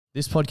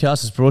This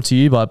podcast is brought to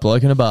you by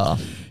Bloke in a Bar.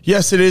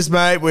 Yes, it is,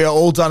 mate. We are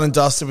all done and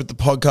dusted with the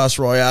podcast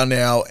Royale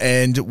now,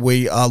 and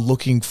we are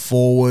looking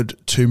forward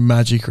to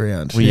Magic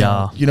Round. We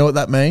are. You know what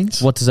that means?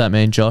 What does that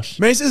mean, Josh?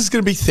 It means there's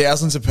going to be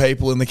thousands of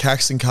people in the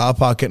Caxton car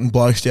park getting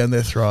blokes down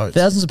their throats.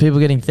 Thousands of people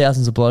getting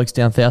thousands of blokes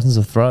down thousands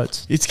of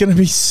throats. It's going to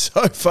be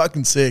so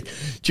fucking sick.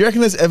 Do you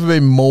reckon there's ever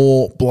been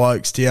more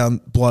blokes down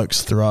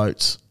blokes'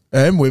 throats?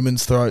 And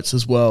women's throats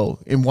as well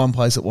in one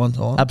place at one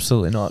time?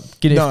 Absolutely not.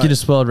 If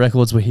Guinness World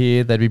Records were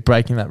here, they'd be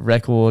breaking that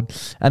record.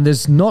 And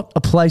there's not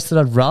a place that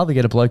I'd rather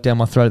get a bloke down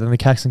my throat than the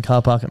Caxton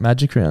car park at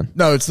Magic Round.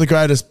 No, it's the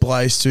greatest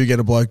place to get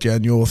a bloke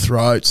down your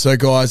throat. So,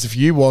 guys, if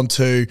you want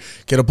to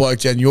get a bloke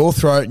down your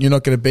throat and you're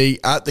not going to be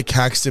at the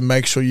Caxton,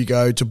 make sure you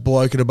go to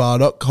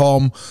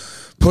blokeinabar.com,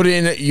 put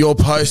in your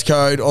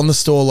postcode on the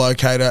store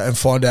locator and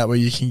find out where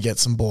you can get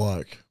some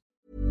bloke.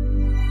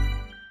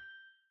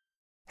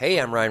 Hey,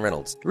 I'm Ryan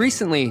Reynolds.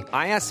 Recently,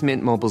 I asked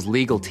Mint Mobile's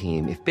legal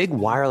team if big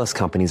wireless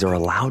companies are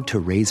allowed to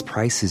raise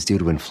prices due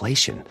to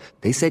inflation.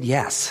 They said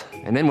yes.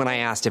 And then when I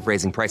asked if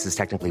raising prices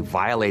technically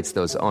violates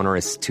those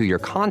onerous two-year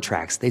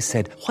contracts, they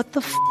said, "What the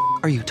f***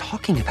 are you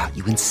talking about,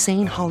 you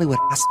insane Hollywood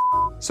ass?"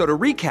 So to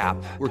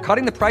recap, we're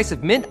cutting the price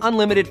of Mint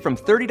Unlimited from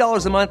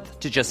 $30 a month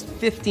to just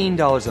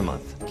 $15 a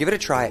month. Give it a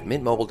try at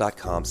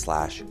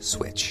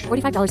mintmobile.com/switch.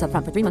 $45 up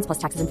front for 3 months plus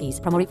taxes and fees.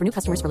 Promo rate for new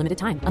customers for limited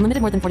time. Unlimited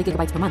more than 40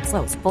 gigabytes per month.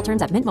 Slows full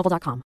terms at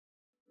mintmobile.com.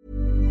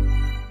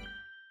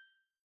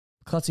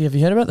 Clutzy, have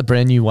you heard about the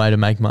brand new way to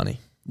make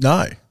money?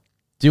 No.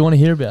 Do you want to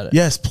hear about it?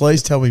 Yes,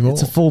 please tell me more.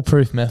 It's a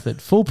foolproof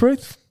method.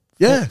 Foolproof?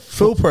 Yeah,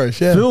 foolproof,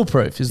 yeah.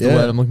 Foolproof is the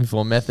word I'm looking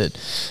for, method.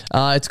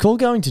 It's called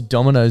going to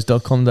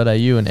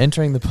dominoes.com.au and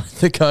entering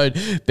the code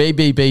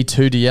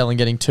BBB2DL and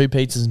getting 2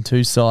 pizzas and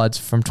 2 sides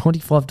from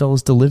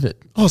 $25 delivered.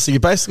 Oh, so you're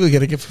basically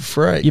getting it for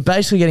free. You're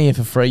basically getting it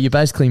for free. You're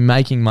basically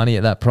making money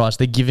at that price.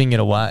 They're giving it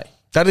away.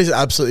 That is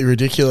absolutely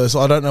ridiculous.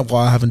 I don't know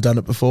why I haven't done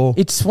it before.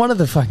 It's one of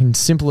the fucking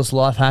simplest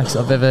life hacks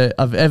I've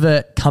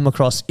ever come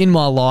across in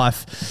my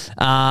life.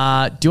 Do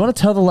you want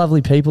to tell the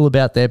lovely people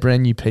about their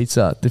brand new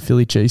pizza, the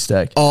Philly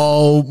cheesesteak?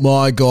 Oh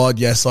my God,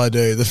 yes I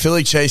do. The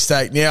Philly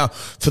cheesesteak. Now,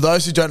 for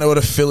those who don't know what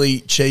a Philly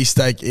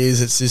cheesesteak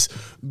is, it's this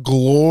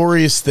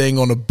glorious thing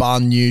on a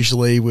bun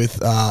usually with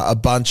a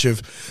bunch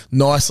of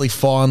nicely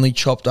finely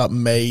chopped up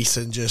meat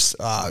and just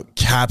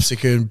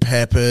capsicum,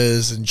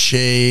 peppers and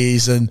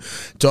cheese, and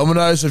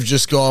Domino's have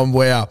just gone,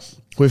 wow,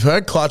 we've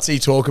heard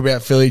Clutzy talk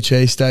about Philly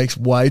cheesesteaks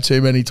way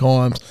too many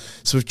times,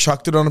 so we've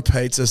chucked it on a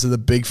pizza so the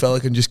big fella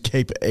can just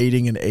keep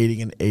eating and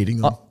eating and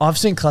eating them. I've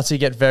seen Clutzy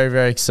get very,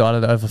 very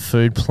excited over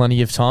food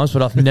plenty of times,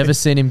 but I've never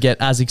seen him get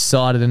as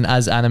excited and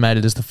as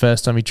animated as the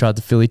first time he tried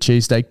the Philly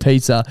cheesesteak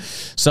pizza.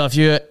 So if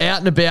you're out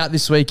and about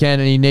this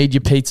weekend and you need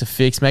your pizza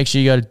fix, make sure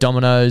you go to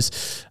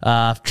Domino's,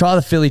 try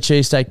the Philly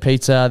cheesesteak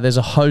pizza. There's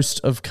a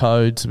host of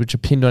codes which are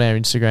pinned on our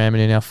Instagram and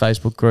in our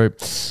Facebook group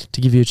to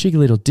give you a cheeky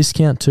little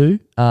discount too.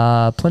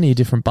 Plenty of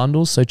different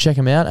bundles, so check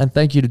them out. And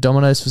thank you to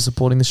Domino's for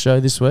supporting the show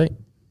this week.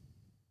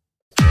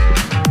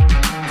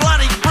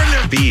 Bloody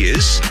brilliant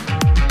beers.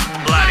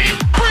 Bloody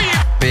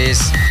brilliant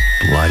beers.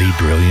 Bloody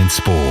brilliant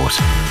sport.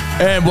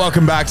 And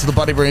welcome back to the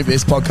Bloody Brilliant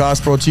Beers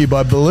podcast, brought to you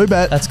by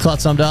Bluebet. That's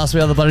Klutz. I'm Das.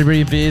 We are the Bloody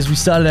Brilliant Beers. We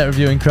started out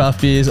reviewing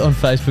craft beers on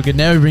Facebook, and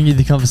now we bring you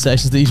the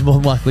conversations that you're more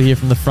than likely hear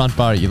from the front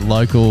bar at your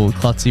local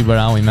Klutzy. Where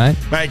are we, mate?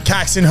 Mate,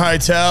 Caxton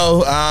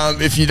Hotel.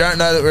 If you don't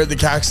know that we're at the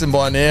Caxton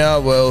by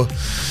now, well...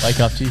 Wake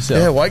up to yourself.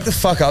 Yeah, wake the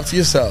fuck up to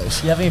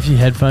yourselves. You having a few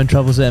headphone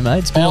troubles there, mate?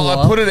 It's been a while.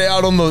 I put it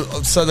out on the...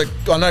 So that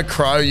I know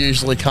Crow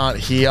usually can't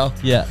hear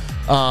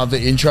the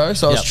intro,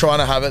 so I was trying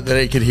to have it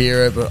that he could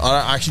hear it, but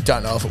I actually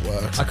don't know if it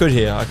works. I could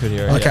hear it.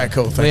 Okay,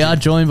 cool. Thank we you. are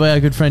joined by our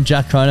good friend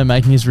Jack Croner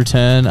making his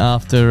return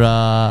after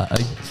a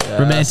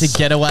romantic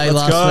getaway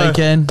last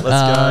weekend.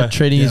 Let's go.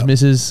 Treating his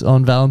missus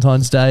on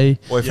Valentine's Day.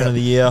 Boyfriend of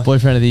the year.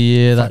 Boyfriend of the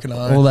year. Fucking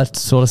all that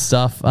sort of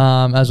stuff.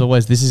 As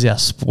always, this is our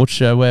sports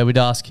show where we'd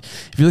ask,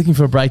 if you're looking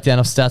for a breakdown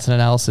of stats and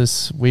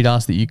analysis, we'd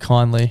ask that you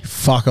kindly...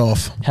 Fuck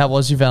off. How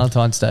was your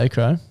Valentine's Day,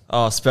 Crow?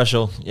 Oh,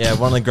 special. Yeah,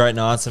 one of the great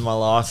nights in my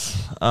life.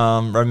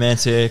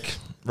 Romantic,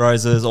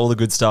 roses, all the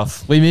good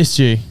stuff. We missed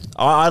you.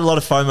 I had a lot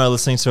of FOMO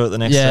listening to it the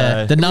next day.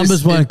 Yeah, the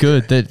numbers weren't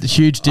good. The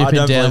huge dip in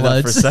downloads. I don't believe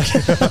that for a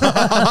second.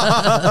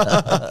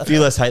 A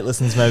few less hate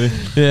listens, maybe.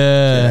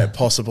 Yeah,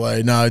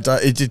 possibly. No,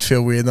 it did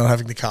feel weird not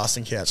having the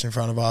casting couch in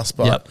front of us,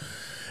 but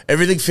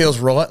everything feels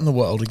right in the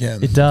world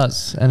again. It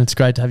does, and it's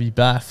great to have you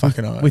back.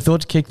 Fucking right. We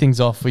thought to kick things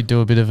off, we'd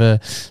do a bit of a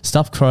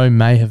stuff Crow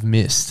may have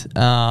missed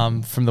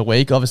from the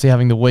week. Obviously,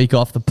 having the week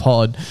off the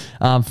pod.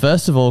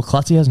 First of all,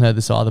 Clutzy hasn't heard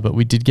this either, but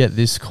we did get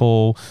this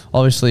call.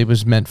 Obviously, it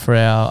was meant for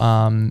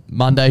our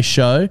Monday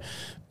show,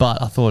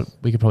 but I thought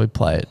we could probably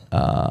play it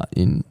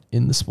in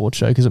the sports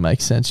show because it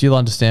makes sense. You'll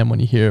understand when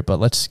you hear it, but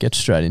let's get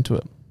straight into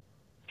it.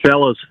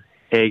 Fellas,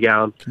 how you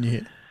going? Can you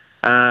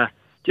hear?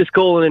 Just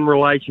calling in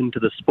relation to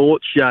the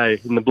sports show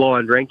in the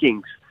blind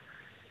rankings.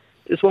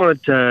 Just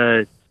wanted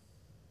to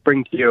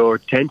bring to your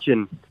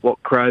attention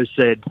what Crow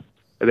said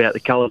about the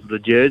colours of the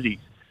jerseys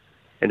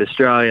and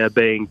Australia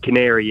being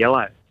canary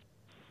yellow.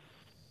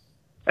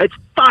 It's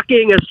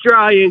fucking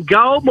Australian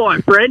gold,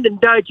 my friend, and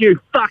don't you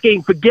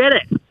fucking forget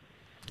it.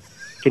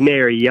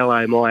 Canary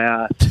yellow my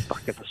ass,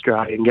 fucking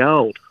Australian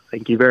gold.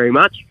 Thank you very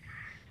much.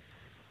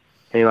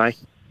 Anyway,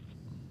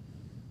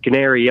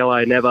 Canary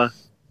yellow never,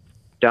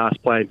 Das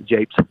playing for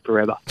Jeeps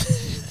forever.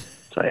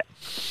 So, yeah.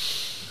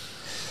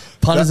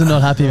 Punters are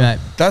not happy, mate.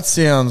 That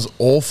sounds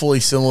awfully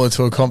similar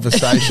to a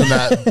conversation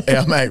that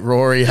our mate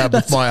Rory had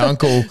with my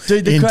uncle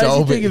Dude, the in crazy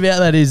Dolby. thing about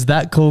that is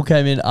that call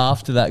came in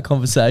after that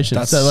conversation.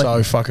 That's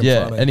so fucking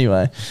funny.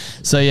 Anyway.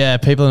 So, yeah,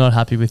 people are not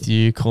happy with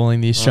you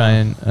calling the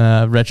Australian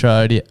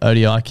retro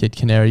ODI kid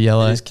Canary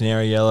Yellow. It is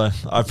Canary Yellow.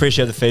 I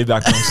appreciate the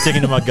feedback. I'm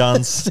sticking to my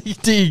guns. Stick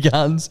to your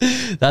guns.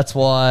 That's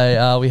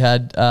why we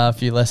had a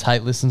few less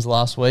hate listens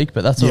last week,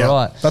 but that's all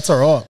right. That's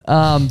all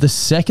right. The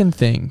second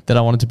thing that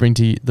I wanted to bring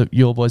to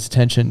your boys'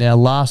 attention now,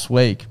 last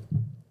week,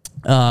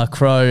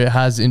 Crow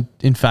has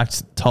in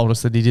fact told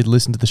us that he did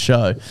listen to the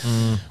show.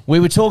 We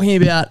were talking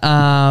about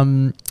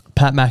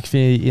Pat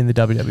McAfee in the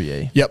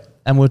WWE. Yep.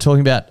 And we were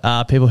talking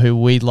about people who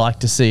we'd like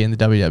to see in the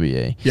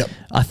WWE. Yep.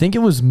 I think it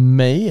was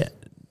me, it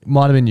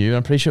might have been you,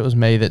 I'm pretty sure it was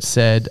me that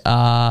said,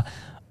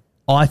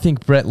 I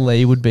think Brett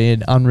Lee would be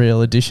an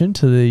unreal addition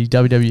to the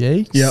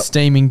WWE. Yep.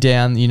 Steaming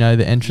down, the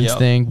entrance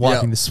thing,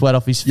 wiping the sweat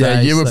off his face.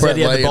 Yeah, you were Like- Brett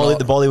He had Lee.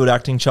 the Bollywood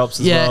acting chops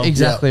as well. yeah,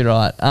 exactly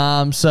right.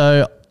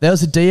 So there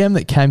was a DM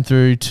that came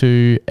through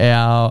to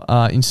our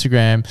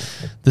Instagram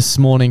this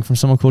morning from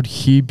someone called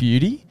Hugh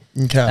Beauty.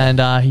 Okay.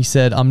 And he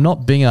said, I'm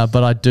not Binger,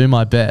 but I do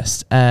my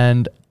best.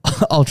 And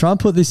I'll try and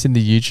put this in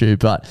the YouTube,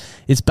 but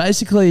it's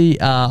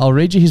basically, I'll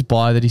read you his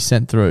bio that he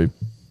sent through.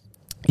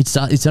 It's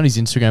on his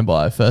Instagram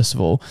bio, first of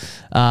all.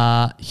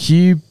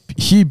 Hugh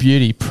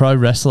Beauty, pro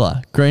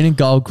wrestler, green and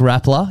gold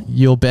grappler,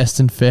 your best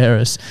and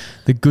fairest,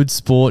 the good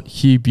sport,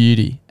 Hugh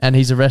Beauty. And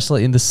he's a wrestler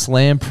in the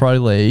Slam Pro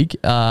League.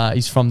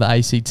 He's from the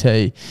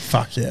ACT.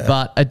 Fuck yeah.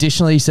 But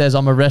additionally, he says,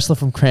 I'm a wrestler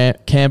from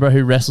Canberra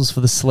who wrestles for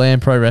the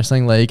Slam Pro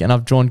Wrestling League, and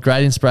I've drawn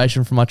great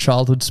inspiration from my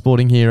childhood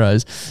sporting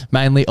heroes,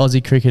 mainly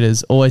Aussie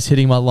cricketers, always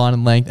hitting my line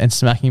and length and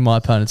smacking my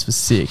opponents for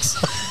 6.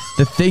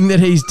 The thing that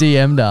he's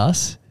DM'd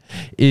us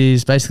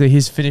is basically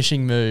his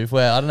finishing move,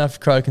 where I don't know if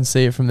Crow can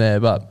see it from there,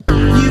 but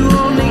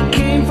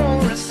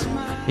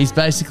he's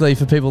basically,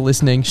 for people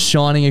listening,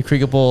 shining a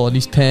cricket ball in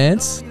his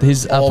pants.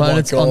 His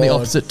opponent's on the God.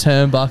 opposite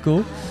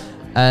turnbuckle.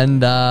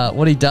 And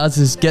what he does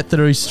is get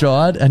through his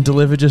stride and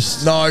deliver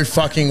just... No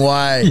fucking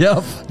way.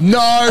 Yep.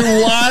 No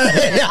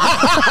way.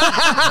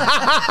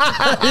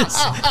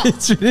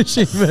 It's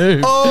finishing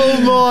move.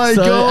 Oh my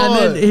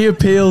God. And then he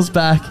appeals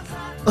back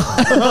to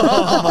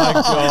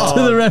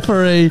the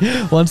referee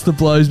once the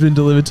blow's been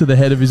delivered to the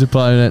head of his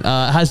opponent.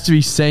 It has to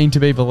be seen to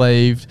be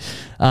believed.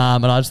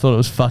 And I just thought it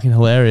was fucking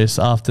hilarious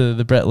after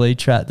the Brett Lee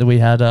chat that we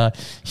had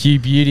Hugh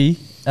Beauty.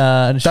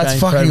 An That's Australian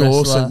fucking pro wrestler.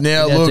 awesome.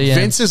 Now, Yeah, look, DM.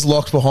 Vince is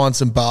locked behind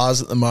some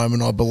bars at the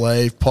moment, I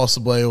believe,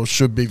 possibly, or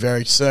should be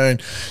very soon.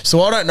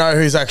 So I don't know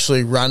who's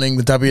actually running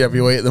the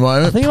WWE at the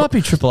moment. I think it might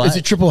be Triple H. Is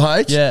it Triple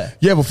H? Yeah.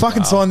 Yeah, well,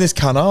 fucking sign this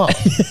cunt up.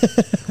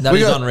 That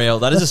We is got- unreal.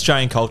 That is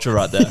Australian culture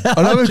right there.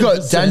 I know we've got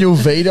 100%. Daniel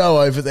Vito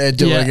over there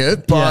doing Yeah,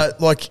 it,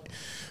 but,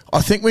 I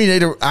think we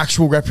need an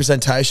actual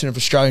representation of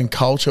Australian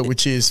culture,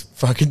 which is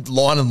fucking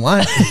line and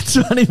lane. It's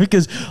funny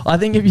because I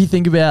think if you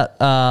think about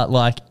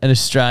an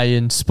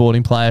Australian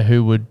sporting player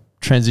who would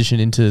transition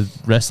into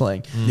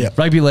wrestling, Yep.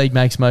 rugby league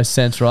makes most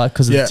sense, right?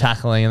 Because of Yeah. the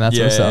tackling and that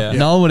sort of Yeah, stuff. yeah.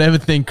 No one would ever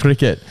think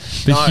cricket,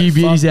 but No, Hugh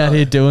Beauty's fuck out no.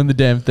 here doing the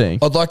damn thing.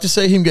 I'd like to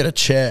see him get a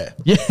chair.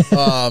 Yeah.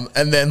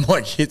 And then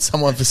hit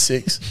someone for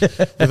 6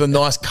 with a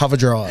nice cover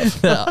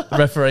drive.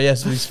 Referee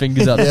has with his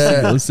fingers up to Yeah.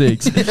 single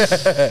 6.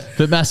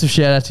 But massive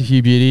shout out to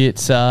Hugh Beauty.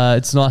 It's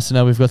nice to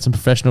know we've got some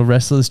professional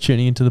wrestlers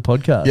tuning into the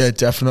podcast. Yeah,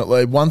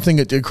 definitely. One thing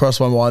that did cross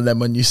my mind then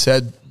when you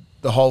said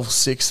the whole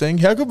 6 thing,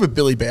 how good would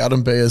Billy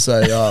Bowden be as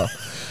a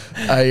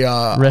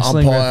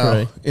Wrestling umpire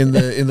referee. in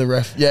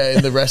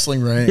the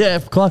wrestling ring? Yeah,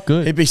 quite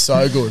good. He'd be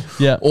so good.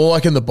 Yeah. Or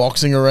in the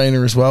boxing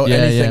arena as well. Yeah,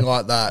 Anything yeah.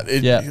 like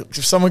that. Yeah.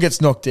 If someone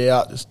gets knocked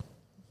out, just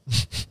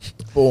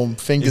boom,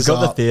 fingers He's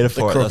got the up. theatre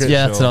for it, that's crooked.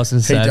 Yeah, that's what I was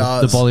going to say. He The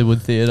does.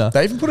 Bollywood theatre.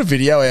 They even put a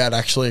video out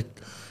actually a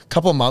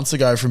couple of months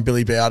ago from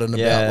Billy Bowden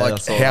Yeah, about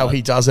that's all how right.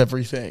 he does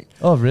everything.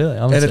 Oh, really?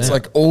 I haven't And seen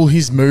it's it. all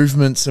his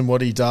movements and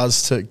what he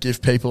does to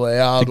give people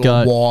out The or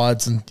goat.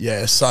 wides and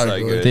so So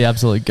good. good. The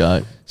absolute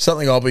goat.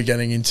 Something I'll be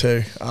getting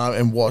into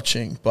and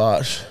watching,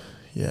 but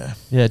yeah.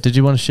 Yeah, did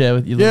you want to share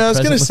with you? Yeah, I was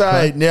going to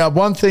say, now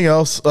one thing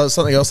else,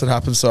 something else that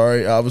happened,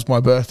 was my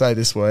birthday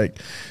this week.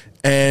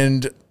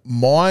 And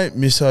my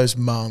misso's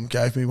mum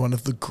gave me one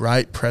of the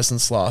great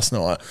presents last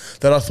night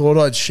that I thought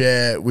I'd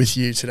share with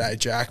you today,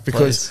 Jack,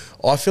 because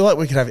I feel like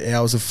we could have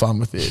hours of fun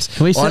with this.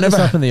 Can we set this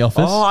up in the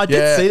office? Oh, I did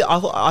Yeah. see that.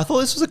 I thought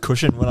this was a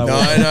cushion when I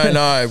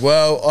No.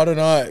 Well, I don't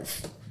know.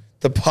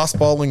 the pass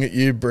bowling that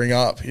you bring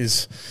up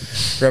is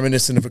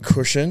reminiscent of a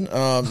cushion.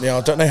 Now,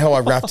 I don't know how I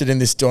wrapped it in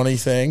this Donny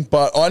thing,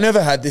 but I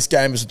never had this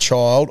game as a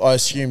child. I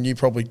assume you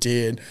probably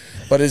did.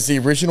 But it's the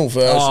original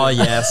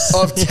version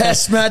of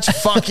Test match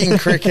fucking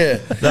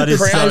cricket. That is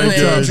Crown so and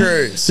good.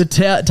 Andrews. The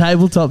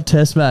tabletop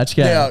Test match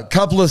game. Now, a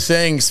couple of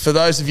things. For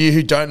those of you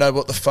who don't know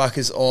what the fuck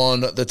is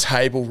on the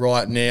table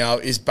right now,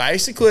 is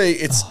basically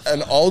it's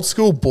an old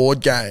school board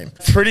game.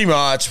 Pretty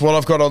much what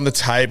I've got on the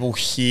table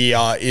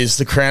here is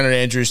the Crown and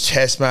Andrews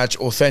Test match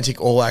authentic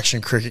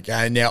all-action cricket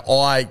game. Now,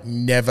 I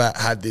never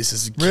had this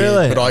as a kid,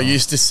 Really? but I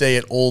used to see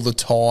it all the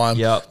time,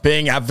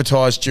 being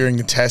advertised during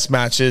the Test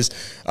matches.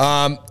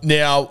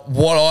 Now,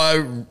 what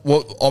I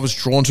was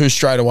drawn to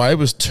straight away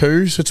was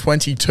 2 to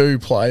 22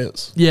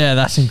 players. Yeah,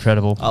 that's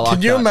incredible. I like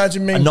Can you that.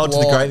 imagine being a nod to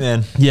the great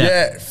man?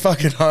 Yeah.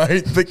 fucking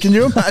oath. But can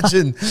you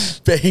imagine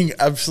being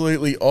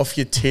absolutely off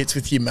your tits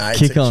with your mates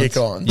Kick-ons. at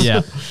kick-ons? Yeah.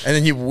 And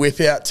then you whip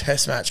out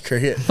Test match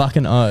cricket.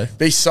 Fucking oath.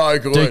 Be so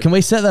good. Dude, can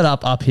we set that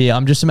up here?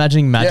 I'm just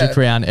imagining Magic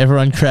Round,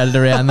 everyone crowded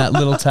around that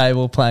little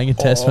table playing a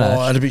Test match.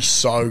 Oh, it'd be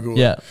so good.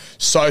 Yeah.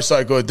 So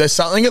good. There's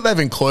something that they've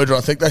included.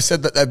 I think they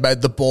said that they've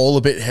made the ball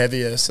a bit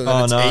heavier so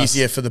that it's nice.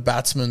 easier for the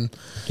batsman.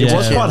 It Yeah.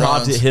 was hit quite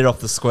hard runs. to hit off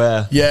the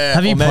square. Yeah.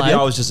 Have you Or maybe played?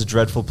 I was just a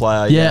dreadful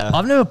player. Yeah,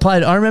 I've never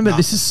played. I remember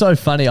this is so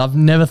funny. I've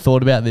never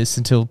thought about this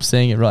until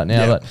seeing it right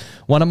now. Yeah. But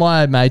one of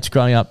my mates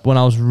growing up when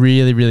I was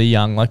really, really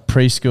young, like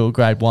preschool,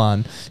 grade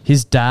 1,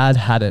 his dad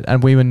had it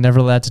and we were never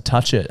allowed to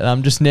touch it. And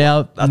I'm just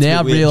now a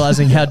bit weird.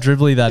 realizing how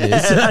dribbly that is.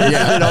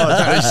 Yeah,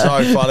 that is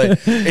so funny.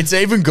 It's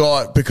even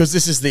got, because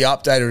this is the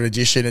updated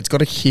edition, it's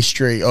got a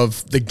history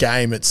of the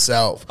game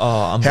itself.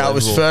 Oh, How it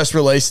was unbelievable. first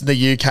released in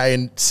the UK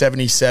in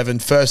 77,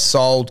 first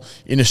sold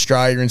in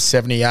Australia in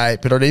 78,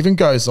 but it even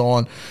goes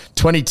on.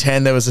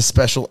 2010, there was a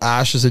special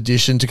Ashes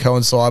edition to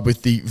coincide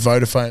with the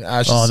Vodafone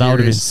Ashes Oh, that would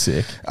have been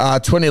series. sick.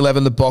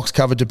 2011, the box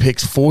cover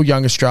depicts 4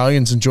 young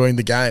Australians enjoying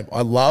the game.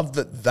 I love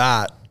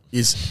that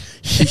is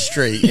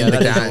history in the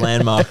that is game. a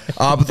landmark.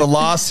 But the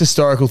last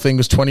historical thing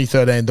was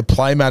 2013. The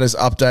play mat is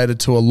updated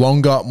to a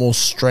longer, more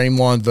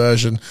streamlined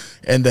version,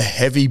 and the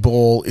heavy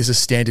ball is a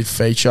standard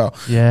feature.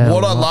 Yeah,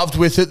 What I right. loved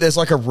with it, there's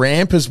like a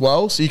ramp as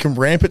well, so you can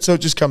ramp it so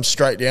it just comes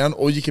straight down,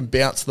 or you can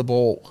bounce the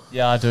ball.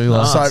 Yeah, I do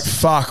love So it.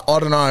 fuck, I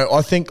don't know.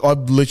 I think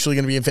I'm literally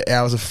going to be in for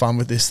hours of fun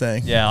with this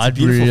thing. Yeah, It's a I'd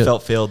beautiful really,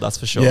 felt field, that's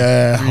for sure.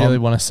 Yeah, really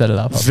I'm want to set it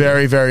up.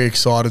 very, very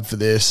excited for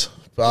this.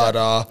 But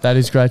That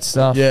is great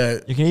stuff. yeah,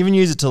 You can even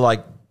use it to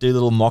like do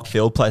little mock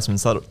field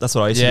placements. That's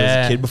what I used to do as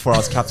Yeah. a kid before I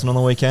was captain on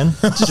the weekend.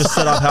 Just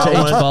set up how I each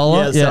wanted.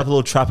 bowler? Set Yeah. up a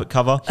little trap at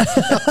cover. if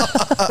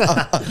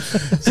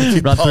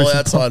you Run through pull some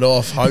outside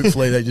off,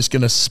 hopefully they're just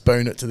going to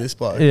spoon it to this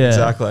bloke. Yeah.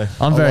 Exactly.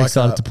 I'm I very like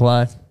excited that. to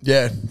play.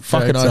 Yeah,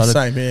 fucking Very oath, excited.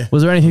 same here.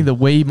 Was there anything that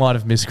we might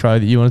have missed, Crow,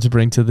 that you wanted to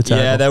bring to the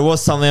table? Yeah, there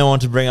was something I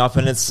wanted to bring up,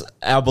 and it's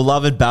our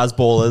beloved Baz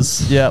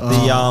Ballers. Yeah.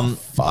 The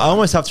I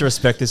almost have to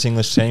respect this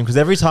English team because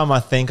every time I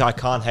think I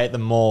can't hate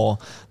them more,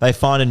 they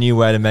find a new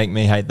way to make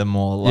me hate them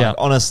more. Like Yeah.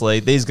 honestly,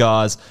 these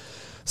guys.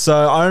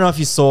 So I don't know if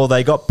you saw,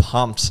 they got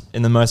pumped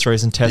in the most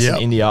recent test Yep.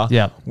 in India.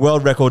 Yeah.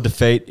 World record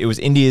defeat. It was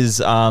India's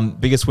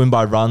biggest win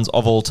by runs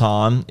of all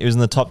time. It was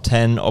in the top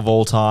 10 of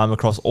all time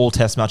across all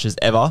test matches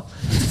ever.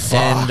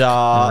 And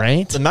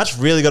Right. the match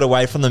really got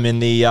away from them in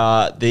the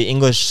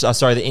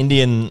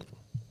Indian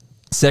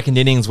second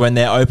innings when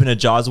their opener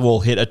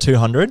Jaiswal hit a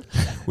 200,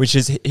 which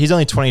is, he's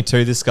only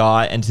 22, this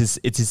guy, and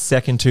it's his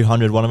second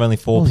 200, one of only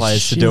 4 Oh, players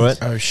shit. to do it.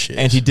 Oh, shit.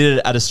 And he did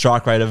it at a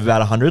strike rate of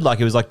about 100, like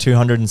it was like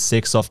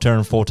 206 off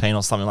 214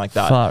 or something like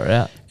that. Far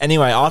out.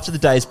 Anyway, after the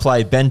day's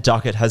play, Ben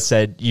Duckett has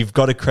said, you've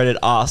got to credit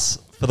us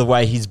for the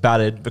way he's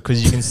batted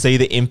because you can see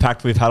the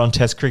impact we've had on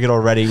Test cricket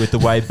already with the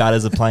way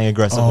batters are playing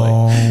aggressively.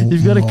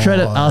 You've got to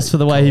credit us for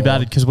the way he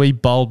batted because we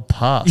bowled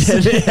past.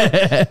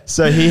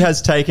 So he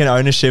has taken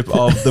ownership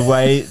of the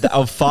way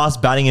of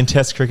fast batting in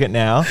Test cricket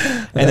now,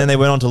 and then they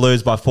went on to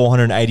lose by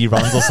 480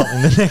 runs or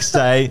something the next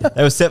day.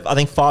 They were set, I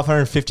think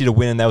 550 to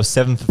win, and they were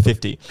 7 for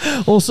 50.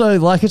 Also,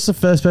 like it's the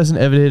first person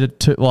ever to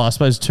hit it. I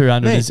suppose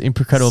 200 is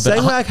incredible. But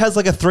Sangwag has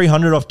like a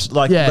 300 off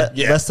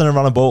less than a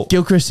run of ball.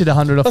 Gilchrist hit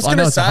 100 off. I was going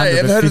know to it's say, 100,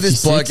 have but you heard of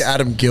this 56. bloke,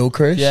 Adam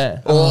Gilchrist?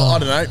 Yeah. Or, I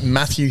don't know,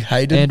 Matthew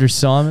Hayden. Andrew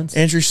Simons.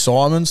 Andrew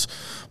Simons.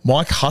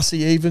 Mike Hussey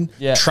even.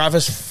 Yeah.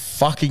 Travis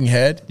fucking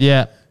Head.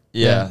 Yeah.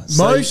 Yeah.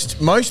 So-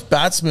 Most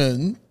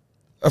batsmen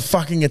are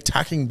fucking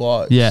attacking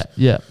blokes. Yeah.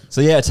 Yeah.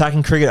 So yeah,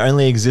 attacking cricket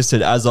only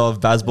existed as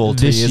of Bazball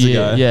 2 This years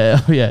year, ago.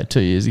 Yeah. Yeah.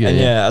 2 years ago. And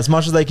yeah, as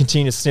much as they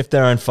continue to sniff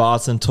their own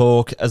farts and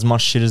talk as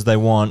much shit as they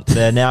want,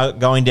 they're now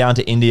going down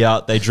to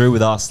India. They drew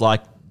with us.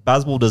 Like,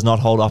 Bazball does not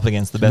hold up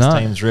against the best No.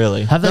 teams,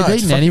 really. Have they No, it's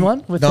beaten fucking-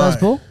 anyone with no.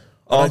 Bazball?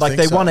 I Oh, don't like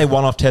think they so. won a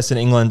one-off test in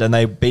England and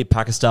they beat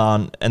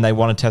Pakistan and they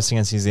won a test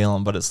against New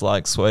Zealand, but it's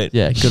like, sweet.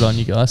 Yeah. Good on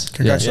you guys. Yeah.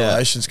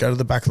 Congratulations. Go to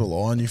the back of the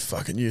line, you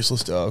fucking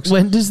useless dogs.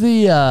 When does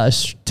the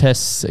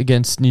tests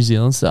against New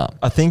Zealand start?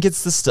 I think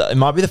it's it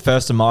might be the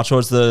 1st of March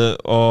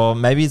or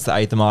maybe it's the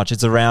 8th of March.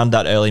 It's around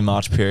that early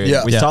March period.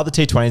 Yeah. We Yeah. start the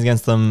T20s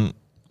against them.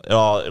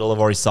 It'll have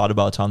already started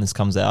by the time this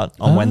comes out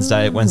on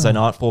Wednesday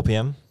night, 4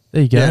 p.m.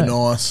 There you go. Yeah,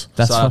 nice.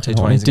 That's Start fucking T20s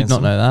awesome. Did against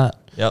not them. know that.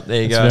 Yep, there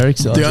you It's go. very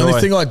exciting. The only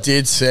Enjoy. thing I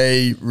did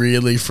see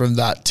really from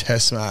that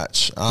test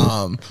match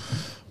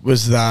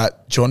was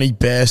that Johnny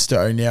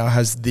Bairstow now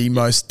has the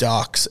most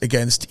ducks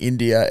against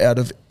India out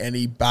of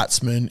any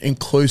batsman,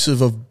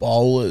 inclusive of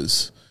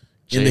bowlers,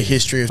 in the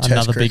history of Test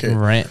Another cricket. big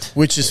rant.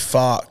 Which is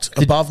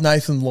fucked. Above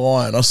Nathan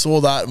Lyon. I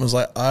saw that and was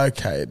like,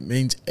 okay, it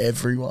means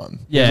everyone.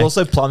 He was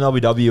also plumbed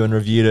LBW and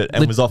reviewed it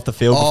and was off the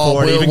field before we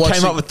and were even came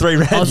watching- up with 3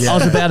 reds. I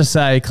was about to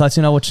say, Clutzy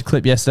and I watched a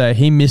clip yesterday.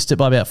 He missed it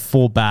by about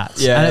 4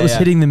 bats. Yeah, and it was yeah.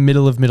 hitting the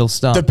middle of middle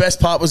stump. The best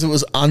part was it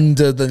was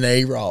under the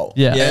knee roll.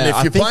 Yeah. Yeah, And if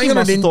I you're think playing he on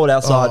must an have thought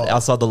outside Oh.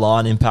 outside the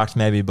line impact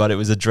maybe, but it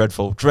was a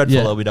dreadful Yeah.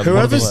 LBW.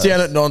 Whoever's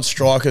down at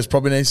non-strikers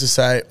probably needs to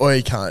say, "Oh,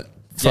 you can't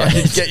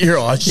fucking get your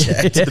eyes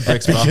checked the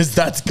bricks, bro. because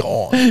that's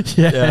gone."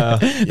 Yeah.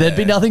 There'd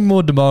be nothing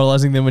more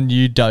demoralising than when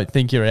you don't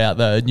think you're out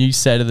though and you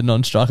say to the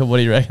non-striker, what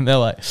do you reckon? They're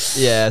like,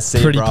 Yeah, see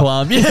pretty bro.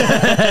 plum.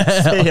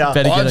 Yeah. ya.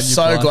 Better get on I'm your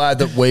so plum. glad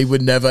that we were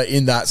never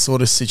in that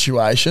sort of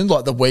situation,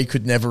 like that we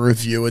could never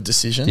review a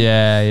decision.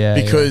 Yeah.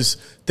 Because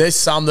there's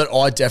some that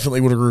I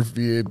definitely would have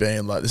reviewed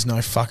being like, there's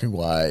no fucking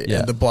way. Yeah.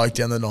 And the bloke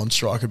down the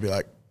non-striker would be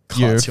like,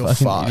 You're a "Clutz, you're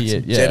fucking fucked.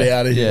 idiot." Get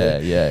out of here."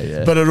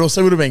 Yeah. But it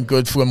also would have been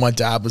good for when my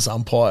dad was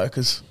umpire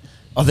because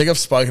I think I've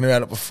spoken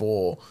about it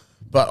before,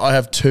 but I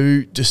have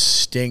 2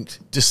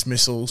 distinct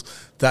dismissals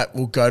that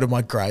will go to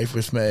my grave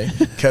with me,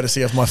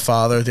 courtesy of my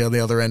father at the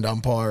other end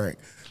umpiring.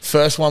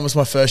 First one was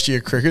my first year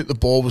of cricket. The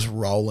ball was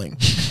rolling.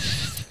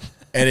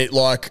 And it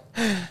like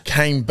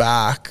came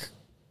back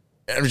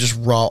and it just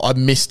rolled. I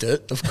missed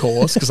it, of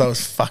course, because I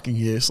was fucking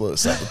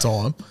useless at the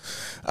time.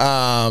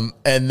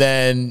 And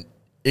then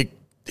it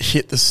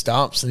hit the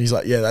stumps and he's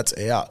like, "Yeah, that's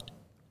out."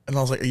 And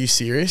I was like, "Are you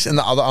serious?" And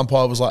the other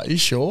umpire was like, "Are you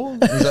sure?"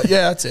 And he's like,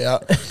 "Yeah, that's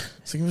out."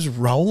 It's like, it was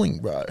rolling,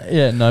 bro.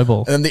 Yeah, no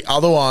ball. And then the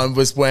other one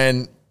was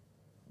when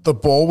the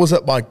ball was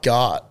at my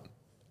gut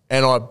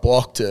and I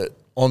blocked it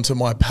onto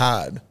my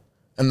pad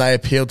and they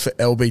appealed for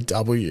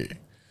LBW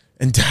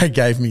and Dad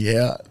gave me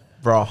out.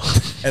 Bro.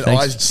 And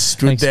Thanks. I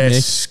stood Thanks, there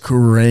Nick.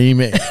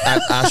 screaming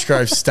at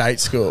Ashgrove State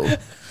School.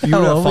 You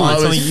would have I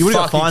was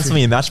got fucking fined some of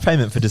your match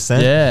payment for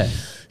dissent. Yeah.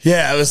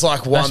 Yeah, it was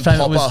like one Match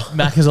payment popper. was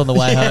Macca's on the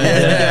way home.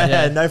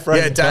 Yeah, no Yeah,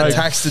 frozen Dad Coke.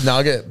 taxed the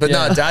nugget. But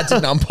Yeah. no, Dad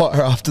didn't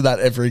umpire after that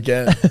ever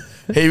again.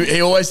 He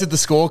always did the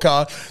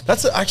scorecard.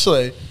 That's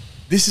actually,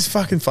 this is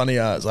fucking funny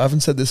as. I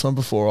haven't said this one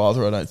before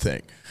either, I don't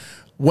think.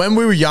 When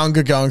we were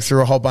younger going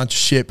through a whole bunch of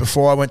shit,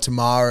 before I went to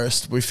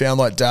Marist, we found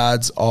like a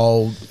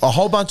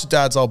whole bunch of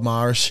Dad's old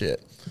Marist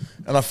shit.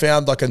 And I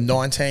found like a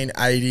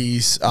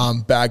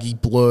 1980s baggy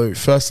blue,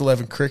 first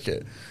 11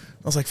 cricket.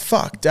 I was like,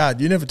 "Fuck, Dad,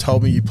 you never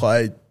told me you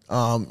played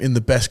in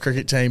the best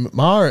cricket team at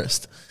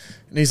Marist."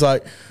 And he's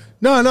like,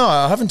 No,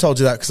 I haven't told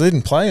you that because I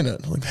didn't play in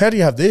it. I'm like, "How do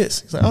you have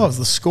this?" He's like, "Oh, I was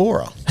the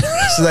scorer."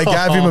 So they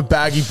gave him a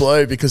baggy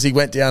blue because he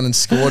went down and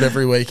scored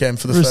every weekend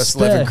for the first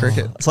 11 Respect.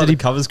 cricket. It's like the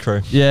covers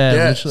crew. Yeah,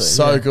 Yeah, literally.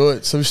 so yeah.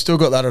 good. So we've still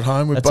got that at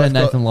home. We've That's how both got,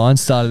 Nathan Lyon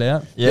started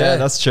out. Yeah,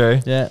 that's true.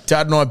 Yeah.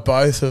 Dad and I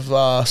both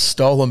have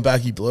stolen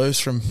baggy blues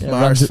from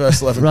runs Marist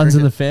first 11 runs in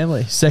the cricket.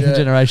 family. Second Yeah.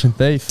 generation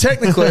thief.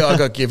 Technically, I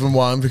got given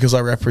one because I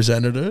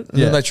represented it. And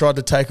Yeah. then they tried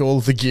to take all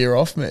of the gear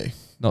off me.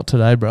 Not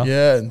today, bro.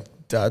 Yeah, and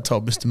Dad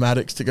told Mr.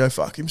 Maddox to go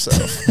fuck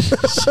himself.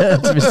 Shout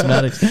out to Mr.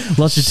 Maddox.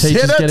 Lots of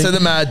teachers Shout out getting to the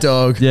mad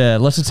dog. yeah,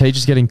 lots of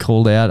teachers getting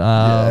called out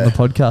on the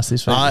podcast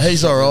this week.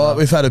 He's all right.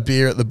 We've had a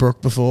beer at the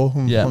Brook before.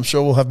 Yeah. I'm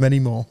sure we'll have many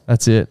more.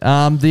 That's it.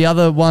 The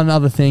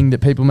other thing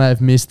that people may have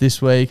missed this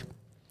week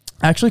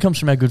actually comes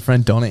from our good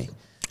friend Donnie.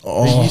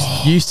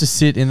 He used to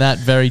sit in that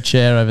very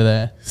chair over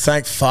there.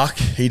 Thank fuck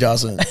he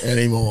doesn't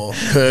anymore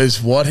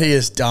because what he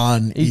has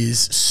done is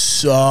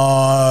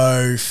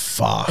so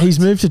fucked. He's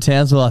moved to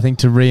Townsville, I think,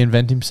 to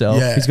reinvent himself.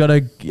 Yeah. He's got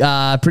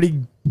a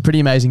pretty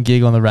amazing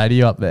gig on the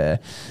radio up there.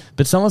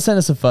 But someone sent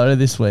us a photo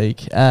this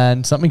week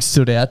and something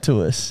stood out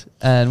to us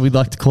and we'd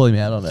like to call him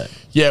out on it.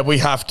 Yeah, we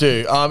have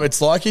to. It's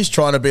like he's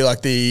trying to be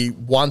like the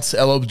once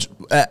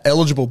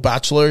eligible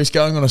bachelor. He's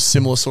going on a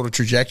similar sort of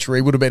trajectory.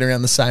 He would have been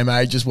around the same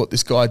age as what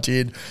this guy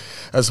did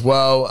as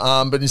well.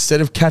 But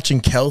instead of catching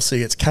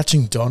Kelsey, it's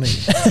catching Donnie.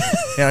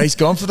 He's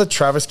gone for the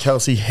Travis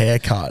Kelsey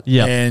haircut.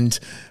 Yep. And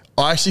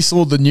I actually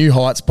saw the New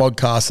Heights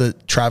podcast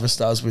that Travis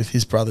does with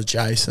his brother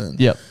Jason.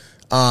 Yep.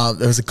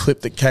 There was a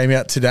clip that came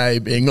out today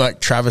being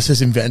like Travis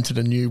has invented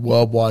a new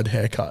worldwide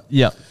haircut.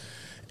 Yep.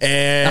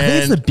 And I think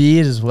it's the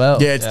beard as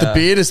well. yeah, it's the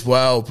beard as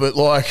well. But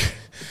like,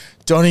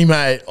 Donnie,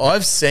 mate,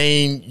 I've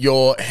seen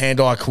your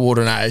hand-eye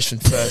coordination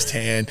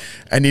firsthand,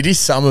 and it is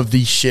some of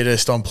the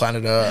shittest on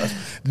planet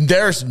Earth.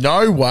 There is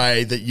no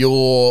way that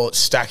you're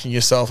stacking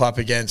yourself up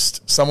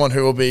against someone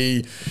who will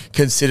be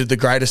considered the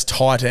greatest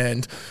tight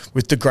end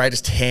with the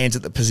greatest hands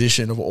at the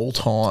position of all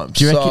time.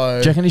 Do you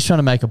reckon he's trying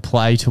to make a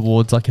play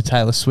towards like a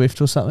Taylor Swift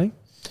or something?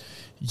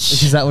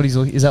 Is that what he's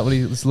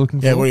looking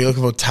for? Yeah, what are you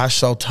looking for? Tash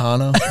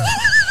Sultana?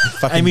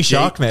 Fucking Amy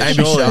Shark, mate, Amy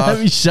surely. Shark.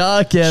 Amy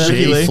Shark, yeah.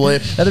 G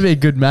flip. That'd be a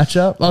good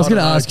matchup. I was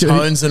going to ask you,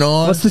 Tones and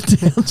I. what's the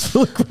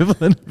Townsville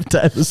equivalent of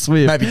Taylor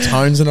Swift? Maybe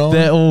Tones and I.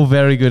 They're all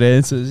very good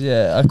answers.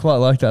 Yeah, I quite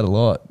like that a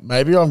lot.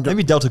 Maybe I'm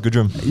Maybe Delta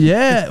Goodrum.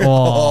 Yeah.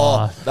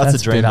 Oh, That's a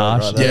bit dream boat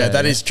harsh. right there. Yeah,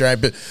 that is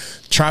great. But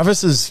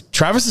Travis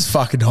is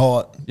fucking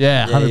hot.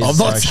 Yeah, 100%. I'm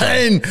not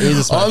saying.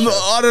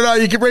 I don't know.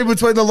 You can read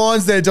between the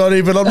lines there,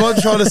 Donny, but I'm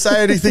not trying to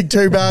say anything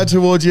too bad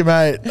towards you,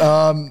 mate.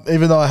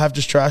 Even though I have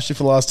just trashed you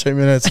for the last 2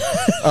 minutes.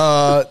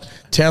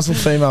 Townsville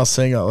female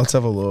singer. Let's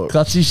have a look.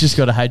 Clutzy's just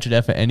got a hatred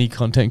out for any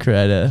content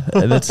creator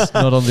that's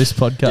not on this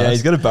podcast. Yeah,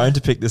 he's got a bone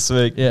to pick this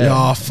week. Yeah.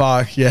 Oh,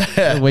 fuck.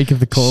 Yeah. The week of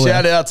the call.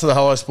 Shout out to the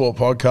Hello Sport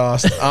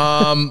podcast.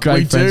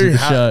 Great friends of the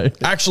show.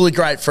 Actually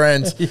great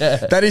friends. Yeah.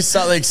 That is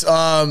something.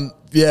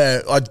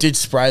 I did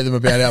spray them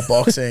about our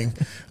boxing,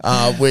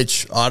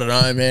 which I don't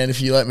know, man.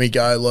 If you let me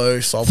go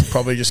loose, I'll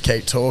probably just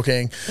keep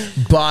talking.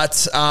 But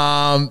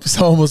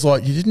someone was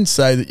like, "You didn't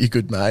say that you're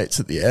good mates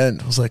at the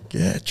end." I was like,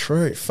 "Yeah,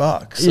 true.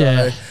 Fuck."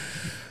 So,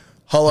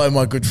 hello,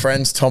 my good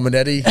friends Tom and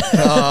Eddie.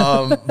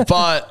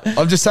 But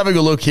I'm just having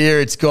a look here.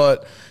 It's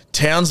got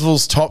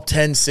Townsville's top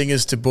 10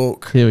 singers to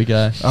book. Here we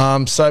go.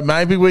 So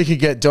maybe we could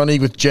get Donny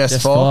with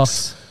Jess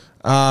Fox.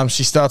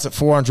 She starts at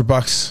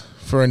 $400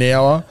 for an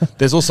hour.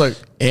 There's also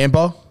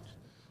Amber.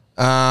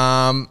 But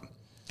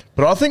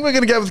I think we're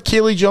going to go with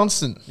Keely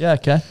Johnston. Yeah,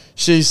 okay.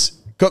 She's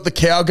got the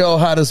cowgirl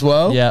hat as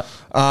well. Yeah.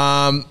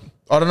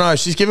 I don't know.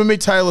 She's giving me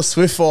Taylor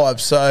Swift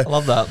vibes. So I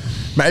love that.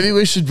 maybe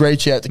we should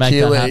reach out to Make that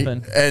Keely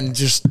happen. and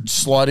just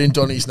slide in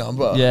Donny's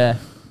number. Yeah.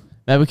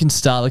 Maybe we can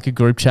start like a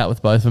group chat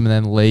with both of them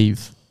and then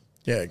leave.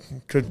 Yeah,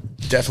 could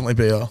definitely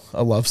be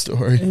a love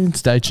story. And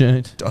stay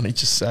tuned. Donny,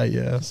 just say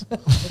yes.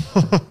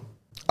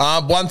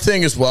 One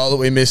thing as well that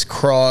we missed,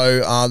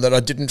 Crow, that I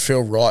didn't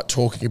feel right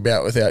talking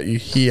about without you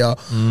here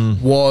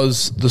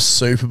was the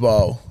Super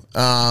Bowl.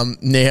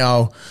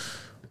 Now,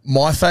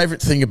 my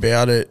favourite thing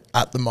about it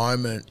at the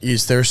moment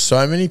is there are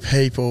so many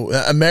people.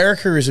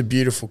 America is a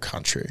beautiful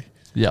country.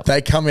 Yep.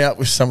 They come out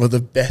with some of the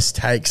best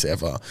takes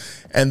ever.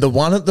 And the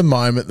one at the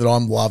moment that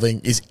I'm loving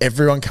is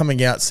everyone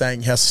coming out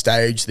saying how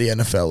staged the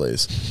NFL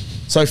is.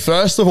 So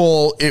first of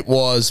all, it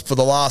was for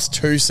the last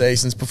 2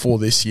 seasons before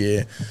this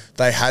year,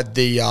 they had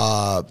the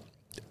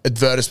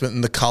advertisement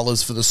and the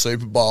colours for the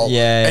Super Bowl.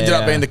 Ended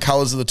up being the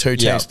colours of the two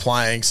teams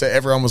playing. So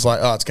everyone was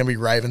like, oh, it's going to be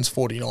Ravens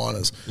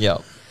 49ers.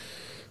 Yep.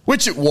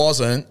 Which it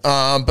wasn't,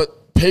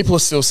 but people are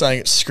still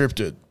saying it's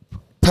scripted.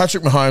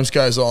 Patrick Mahomes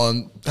goes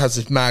on, has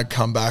this mad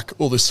comeback,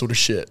 all this sort of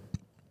shit.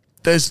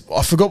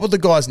 I forgot what the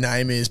guy's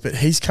name is, but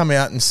he's come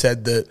out and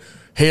said that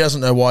he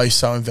doesn't know why he's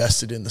so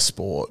invested in the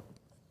sport,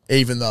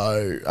 even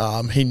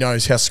though he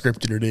knows how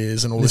scripted it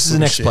is and all this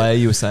sort of shit. This is an ex-player,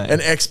 you were saying?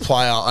 An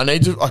ex-player.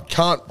 I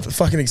can't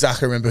fucking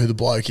exactly remember who the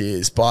bloke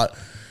is, but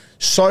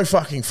so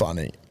fucking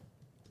funny.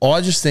 I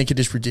just think it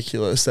is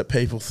ridiculous that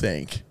people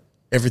think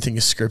everything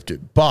is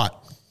scripted, but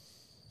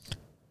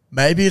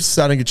maybe it's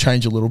starting to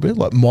change a little bit,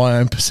 like my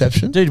own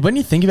perception. Dude, when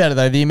you think about it,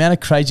 though, the amount of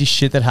crazy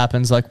shit that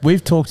happens, like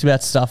we've talked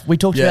about stuff. We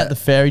talked about the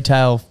fairy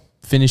tale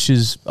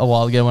finishes a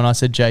while ago when I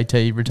said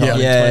JT retired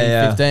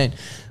in 2015.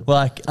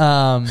 Like,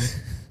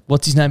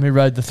 what's his name who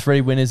rode the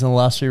 3 winners in the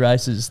last 3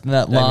 races? And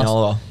Damien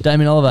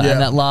Oliver. Yeah.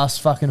 And that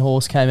last fucking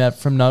horse came out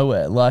from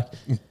nowhere. Like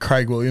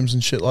Craig Williams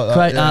and shit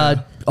like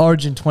that.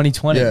 Origin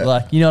 2020. Yeah.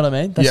 Like, you know what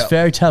I mean? That's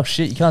fairy tale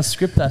shit. You can't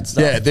script that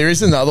stuff. Yeah, there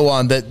is another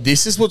one that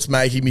this is what's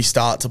making me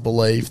start to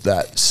believe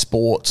that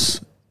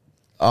sports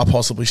are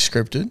possibly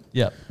scripted.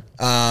 Yep.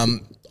 I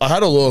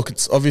had a look.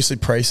 It's obviously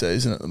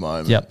preseason at the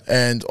moment. Yep.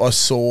 And I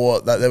saw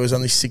that there was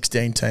only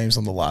 16 teams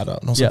on the ladder.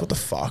 And I was like, what the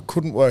fuck?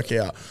 Couldn't work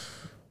out.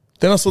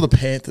 Then I saw the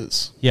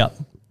Panthers. Yep.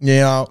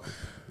 Now,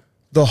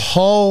 the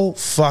whole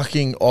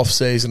fucking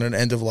off-season and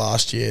end of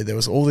last year, there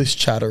was all this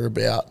chatter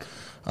about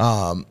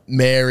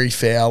Mary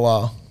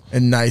Fowler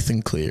and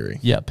Nathan Cleary.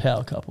 Yeah,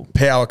 power couple.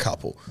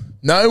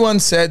 No one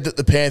said that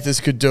the Panthers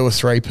could do a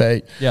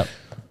three-peat. Yep.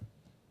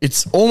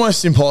 It's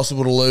almost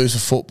impossible to lose a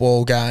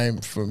football game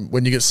from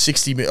when you get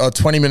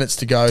 20 minutes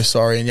to go,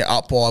 and you're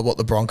up by what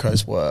the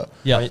Broncos were.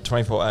 Yeah,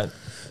 24-8.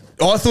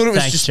 I thought it was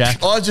Thanks, Jack.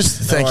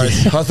 Thank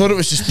you. I thought it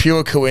was just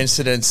pure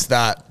coincidence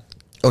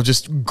or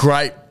just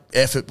great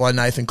effort by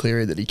Nathan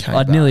Cleary that he came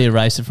back. I'd nearly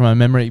erase it from my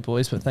memory,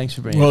 boys, but thanks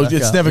for bringing it back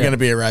it's up. never going to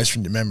be erased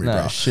from your memory, no,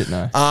 bro. Shit,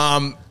 no.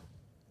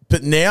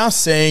 But now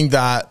seeing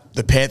that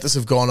the Panthers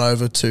have gone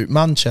over to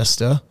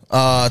Manchester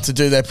to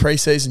do their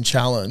preseason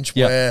challenge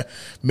where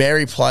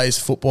Mary plays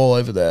football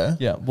over there.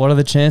 Yeah. What are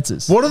the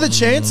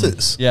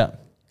chances? Yeah.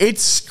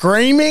 It's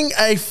screaming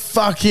a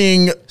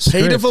fucking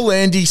Peter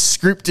V'landys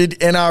scripted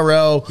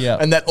NRL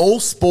and that all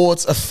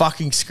sports are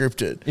fucking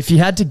scripted. If you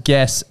had to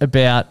guess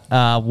about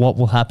what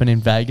will happen in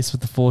Vegas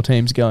with the 4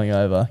 teams going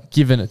over,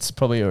 given it's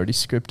probably already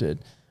scripted,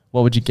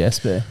 what would your guess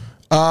be?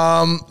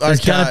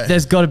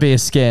 There's got to be a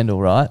scandal,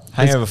 right?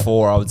 Hangover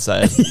 4, I would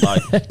say.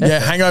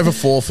 Hangover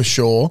 4 for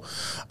sure.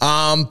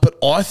 But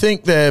I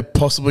think they're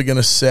possibly going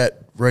to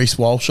set Reece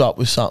Walsh up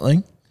with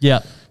something.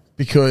 Yeah.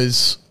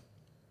 Because...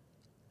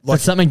 but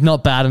something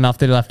not bad enough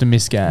that he'll have to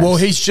miss games. Well,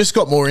 he's just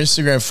got more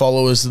Instagram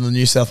followers than the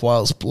New South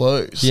Wales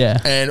Blues. Yeah.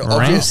 And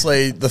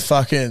obviously the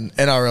fucking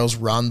NRL's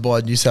run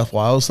by New South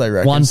Wales, they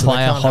reckon. One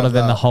player hotter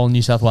than the whole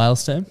New South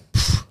Wales team.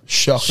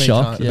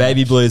 Shock. The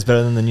baby Blues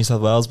better than the New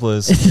South Wales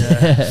Blues.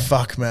 Yeah.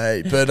 Fuck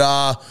me. But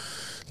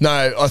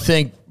no, I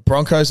think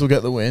Broncos will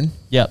get the win.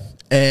 Yep.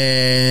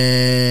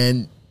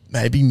 And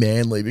maybe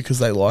Manly because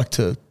they like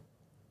to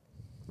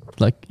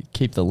Like,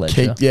 keep the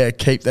ledger.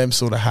 keep them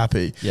sort of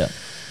happy. Yeah.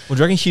 Well,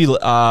 do you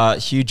reckon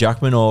Hugh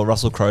Jackman or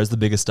Russell Crowe's the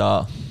biggest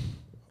star?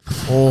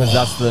 Oh,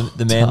 That's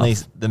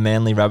the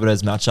Manly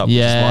Rabbitohs matchup, which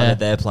is why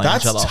they're playing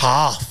that's each other.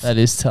 tough. That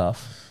is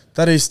tough.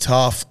 That is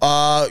tough.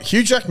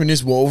 Hugh Jackman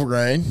is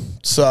Wolverine,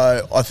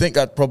 so I think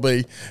that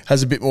probably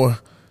has a bit more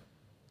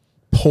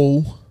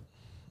pull.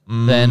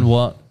 Then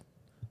what?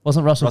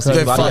 Wasn't Russell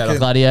Crowe Gladiator.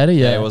 Gladiator?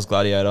 Yeah, Yeah. it was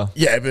Gladiator.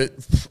 Yeah, but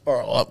all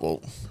right,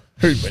 well,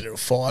 who'd win in a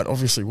fight?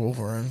 Obviously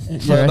Wolverine.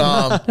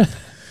 Yeah.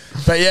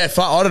 But yeah,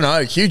 I don't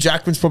know. Hugh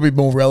Jackman's probably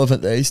more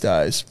relevant these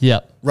days. Yeah.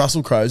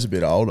 Russell Crowe's a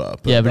bit older.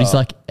 But he's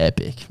like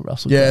epic,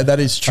 Russell yeah, Crowe. that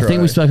is true. I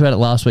think we spoke about it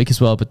last week as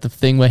well, but the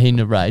thing where he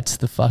narrates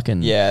the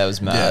fucking Yeah, it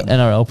was mad.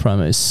 NRL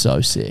promo is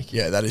so sick.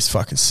 Yeah, that is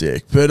fucking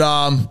sick. But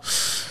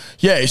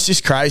yeah, it's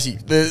just crazy.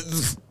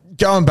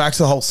 Going back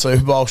to the whole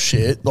Super Bowl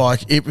shit,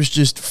 like it was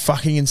just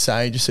fucking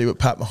insane to see what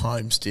Pat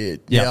Mahomes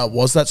did. Yeah. Now,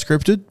 was that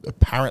scripted?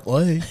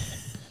 Apparently.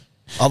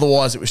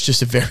 Otherwise, it was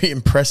just a very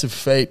impressive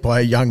feat by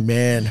a young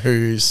man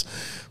who's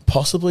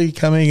possibly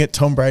coming at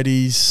Tom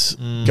Brady's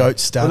GOAT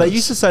status. Well, they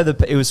used to say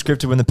that it was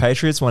scripted when the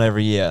Patriots won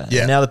every year.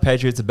 Yeah. And now the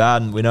Patriots are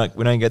bad and we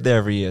don't get there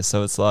every year.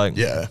 So it's like,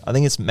 Yeah. I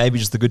think it's maybe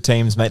just the good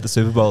teams make the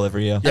Super Bowl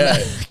every year.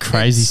 Yeah.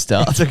 Crazy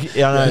stuff. I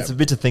know it's a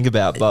bit to think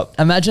about, but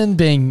Imagine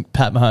being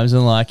Pat Mahomes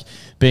and like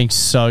being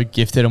so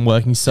gifted and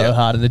working so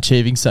hard and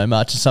achieving so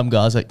much. And some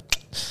guys like,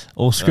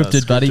 all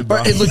scripted, buddy.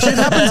 Bro, it legit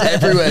happens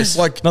everywhere. It's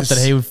like Not that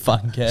he would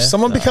fucking care.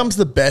 someone becomes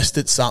the best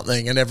at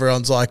something and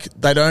everyone's like,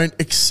 they don't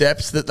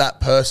accept that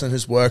person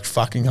has worked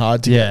fucking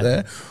hard to get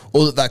there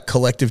or that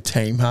collective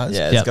team has.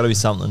 yeah, it's got to be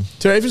something.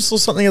 Dude, I even saw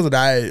something the other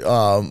day,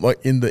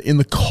 like in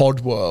the COD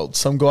world,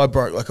 some guy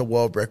broke like a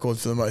world record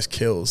for the most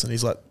kills and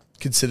he's like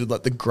considered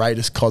like the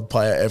greatest COD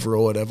player ever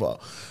or whatever.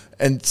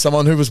 And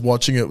someone who was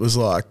watching it was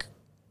like,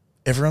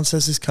 everyone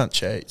says this cunt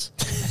cheats.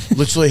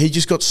 Literally, he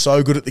just got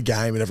so good at the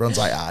game and everyone's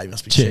like, he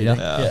must be cheating.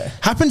 Yeah.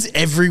 Happens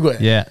everywhere.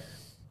 Yeah.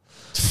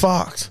 It's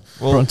fucked.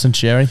 Bronson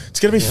Cherry.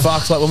 It's going to be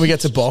fucked like when we get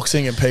to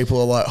boxing and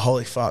people are like,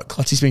 holy fuck,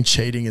 Clutzy's been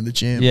cheating in the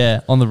gym. Yeah,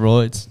 on the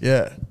roids.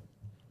 Yeah.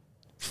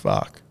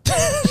 Fuck.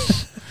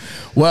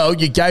 Well,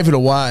 you gave it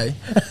away.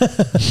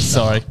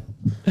 Sorry.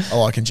 I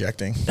like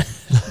injecting.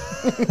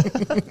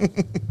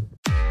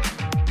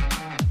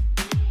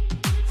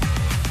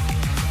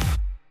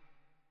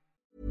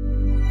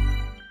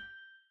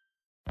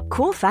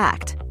 Cool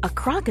fact, a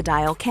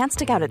crocodile can't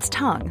stick out its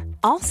tongue.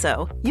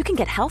 Also, you can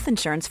get health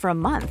insurance for a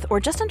month or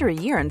just under a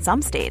year in some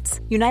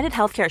states. United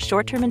Healthcare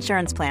short-term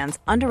insurance plans,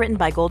 underwritten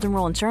by Golden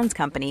Rule Insurance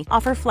Company,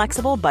 offer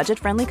flexible,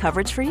 budget-friendly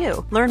coverage for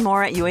you. Learn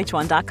more at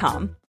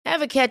uh1.com.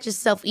 Ever catch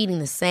yourself eating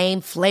the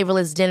same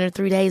flavorless dinner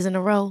 3 days in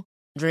a row?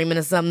 Dreaming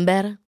of something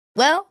better?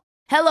 Well,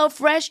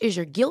 HelloFresh is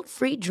your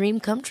guilt-free dream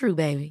come true,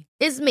 baby.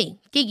 It's me,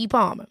 Keke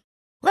Palmer.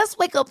 Let's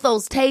wake up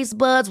those taste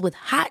buds with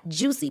hot,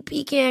 juicy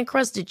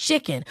pecan-crusted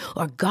chicken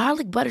or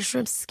garlic butter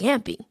shrimp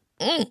scampi.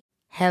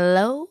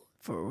 Hello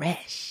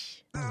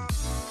Fresh.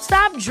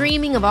 Stop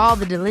dreaming of all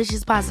the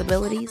delicious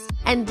possibilities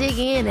and dig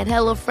in at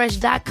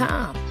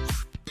HelloFresh.com.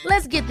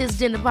 Let's get this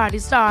dinner party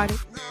started.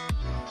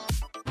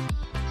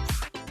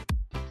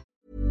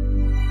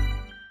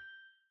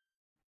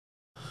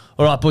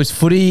 All right, boys.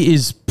 Footy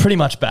is pretty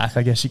much back,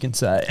 I guess you can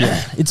say.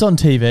 It's on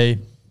TV.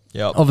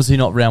 Yep. Obviously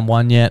not round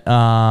one yet,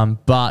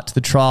 but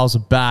the trials are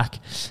back,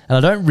 and I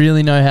don't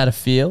really know how to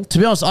feel. To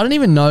be honest, I don't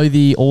even know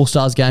the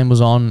All-Stars game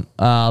was on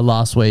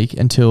last week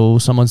until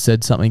someone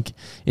said something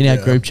in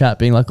our group chat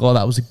being like, oh,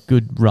 that was a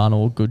good run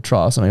or a good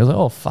trial or something. I was like,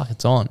 oh, fuck,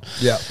 it's on.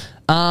 Yeah.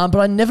 But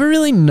I never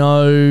really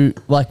know,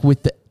 like,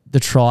 with the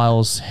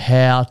trials,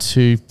 how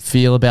to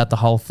feel about the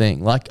whole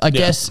thing. Like, I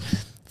guess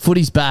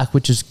footy's back,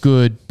 which is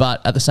good,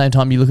 but at the same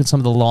time, you look at some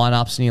of the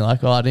lineups and you're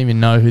like, oh, I don't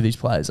even know who these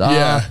players are.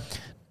 Yeah.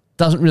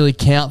 Doesn't really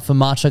count for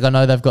much. Like, I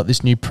know they've got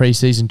this new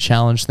preseason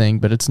challenge thing,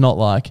 but it's not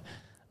like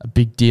a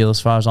big deal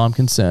as far as I'm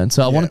concerned.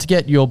 So I wanted to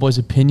get your boys'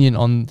 opinion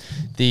on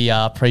the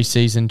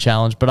preseason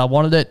challenge, but I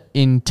wanted it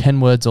in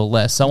 10 words or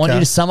less. So I want you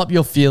to sum up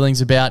your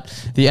feelings about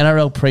the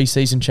NRL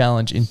preseason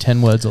challenge in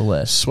 10 words or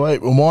less.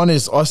 Sweet. Well, mine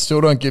is I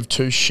still don't give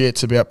two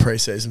shits about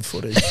preseason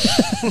footy.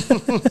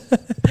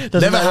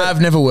 Never have,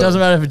 never will. Doesn't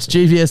matter if it's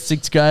GVS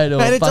 6th grade or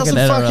Mate, it fucking doesn't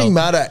NRL. fucking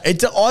matter.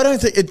 I don't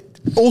think it.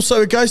 Also,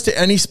 it goes to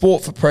any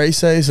sport for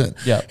preseason.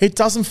 Yeah. It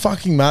doesn't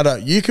fucking matter.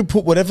 You can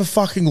put whatever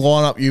fucking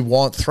lineup you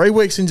want. 3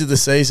 weeks into the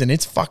season,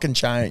 it's fucking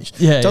changed.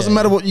 Yeah, It doesn't yeah,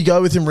 matter what you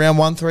go with in round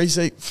one, three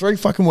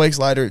fucking weeks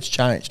later, it's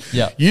changed.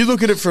 Yeah. You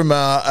look at it from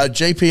a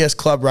GPS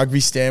club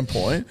rugby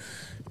standpoint.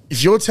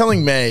 If you're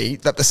telling me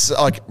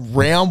that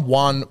round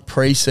one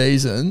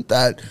preseason,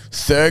 that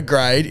third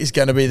grade is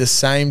going to be the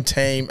same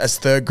team as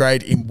third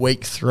grade in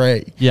week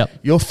 3,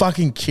 you're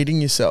fucking kidding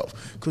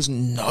yourself, because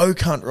no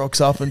cunt rocks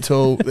up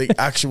until the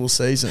actual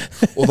season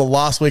or the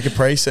last week of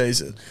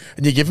preseason,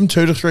 and you give them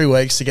 2 to 3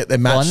 weeks to get their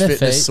match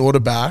fitness sort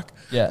of back,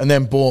 and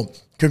then boom.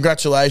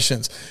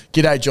 Congratulations.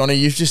 G'day, Johnny.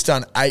 You've just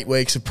done 8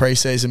 weeks of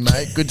preseason,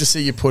 mate. Good to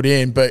see you put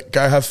in, but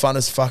go have fun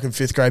as fucking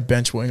 5th grade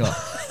bench winger.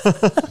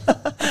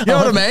 You know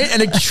what I mean?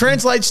 And it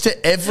translates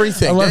to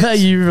everything. I love how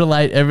you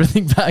relate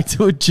everything back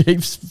to a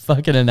Jeeps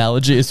fucking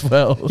analogy as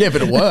well. Yeah,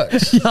 but it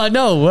works. Yeah, I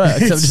know it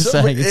works. I'm just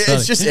saying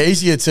It's just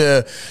easier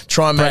to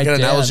try and make Break an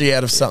down. analogy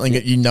out of something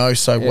that you know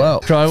so well.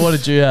 Cry, what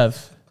did you have?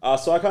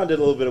 So I kind of did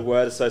a little bit of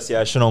word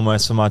association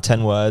almost for my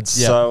 10 words.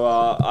 Yeah. So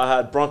I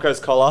had Broncos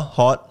collar,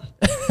 hot.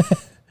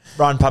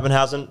 Ryan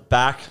Pappenhausen,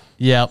 back.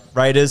 Yep.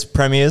 Raiders,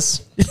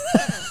 premiers.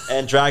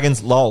 And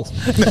Dragons, lol.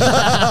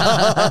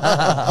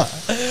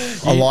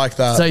 I like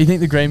that. So you think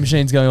the Green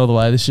Machine's going all the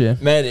way this year?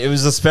 Man, it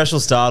was a special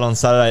start on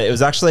Saturday. It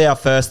was actually our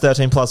first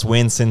 13-plus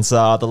win since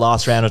the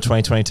last round of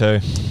 2022.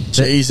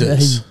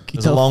 Jesus. It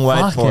was a long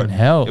wait for it.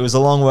 Hell. It was a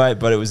long wait,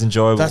 but it was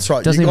enjoyable. That's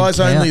right. Doesn't You guys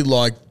even count. only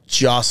like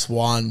just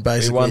won We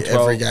basically won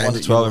 12, every game. 1 to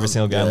that 12 you every won.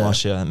 single game Yeah.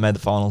 last year and made the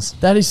finals.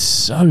 That is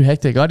so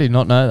hectic. I did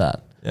not know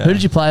that. Yeah. Who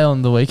did you play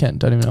on the weekend?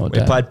 Don't even know what We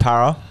day. played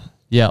Para.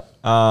 Yeah.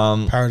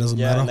 Para doesn't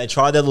Yeah, matter. and they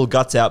tried their little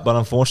guts out, but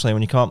unfortunately,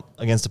 when you come up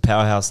against a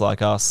powerhouse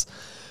like us,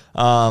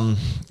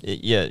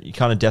 you're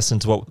kind of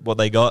destined to what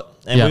they got.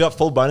 And Yeah. we got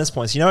full bonus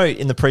points. You know,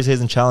 in the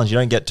preseason challenge, you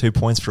don't get 2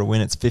 points for a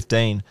win; it's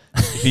 15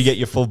 if you get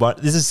your full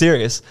bonus. This is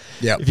serious.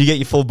 Yep. If you get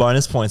your full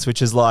bonus points,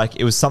 which is like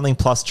it was something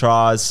plus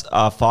tries,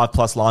 5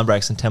 plus line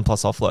breaks, and 10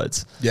 plus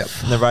offloads. Yep.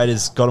 And the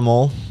Raiders got them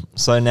all.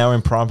 So now we're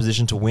in prime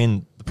position to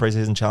win the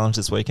preseason challenge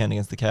this weekend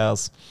against the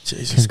Cows.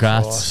 Jesus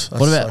Congrats. Christ. What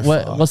That's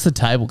about so far. what's the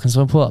table? Can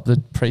someone pull up the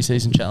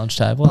preseason challenge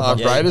table?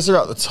 Raiders are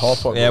at the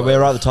top. I Yeah, believe.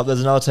 we're right at the top. There's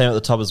another team at the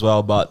top as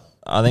well, but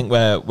I think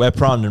we're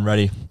primed and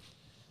ready.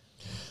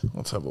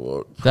 Let's have a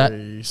look. that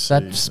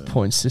Preseason.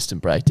 point system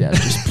breakdown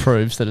just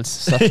proves that it's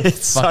such a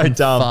It's so fucking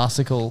dumb.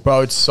 farcical.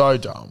 Bro, it's so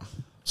dumb.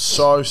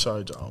 So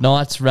dumb.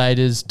 Knights,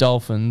 Raiders,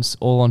 Dolphins,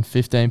 all on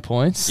 15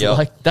 points. Yep.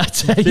 Like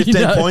that's how 15 you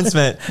know. points,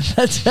 mate.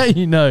 That's how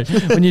you know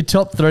when your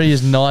top three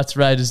is Knights,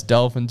 Raiders,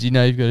 Dolphins. You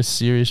know you've got a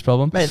serious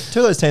problem. Mate, 2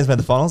 of those teams made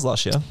the finals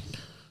last year.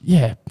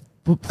 Yeah,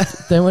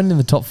 they went in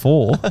the top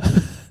 4.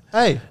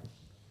 Hey.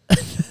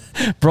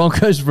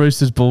 Broncos,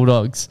 Roosters,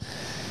 Bulldogs.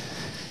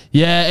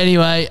 Yeah,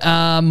 anyway,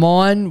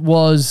 mine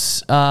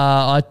was,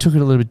 I took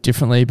it a little bit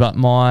differently, but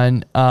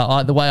mine,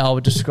 the way I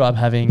would describe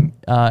having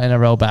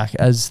NRL back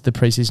as the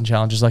preseason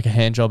challenge is like a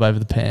hand job over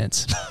the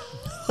pants.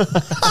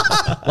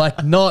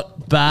 Like,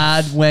 not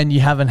bad when you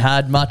haven't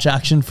had much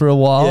action for a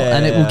while, Yeah,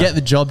 and it will yeah. get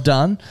the job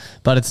done,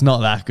 but it's not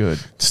that good.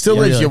 Still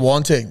Yeah, leaves really. you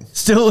wanting.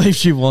 Still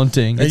leaves you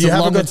wanting. And It's you a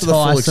haven't long got and to the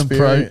full tiresome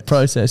experience.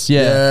 process.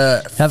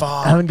 Yeah,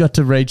 fuck. Haven't got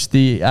to reach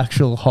the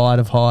actual height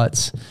of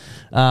heights.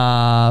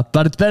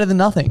 But it's better than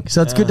nothing.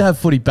 So it's good to have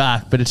footy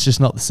back, but it's just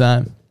not the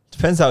same.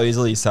 Depends how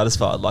easily you're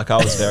satisfied. Like, I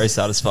was very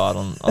satisfied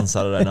on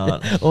Saturday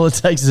night. All it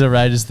takes is a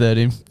Raiders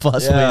 13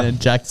 plus Yeah. win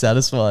and Jack's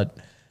satisfied.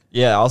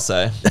 Yeah, I'll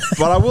say.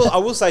 But I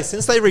will say,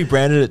 since they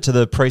rebranded it to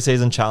the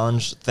preseason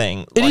challenge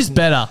thing, It is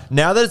better.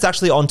 Now that it's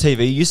actually on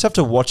TV, you used to have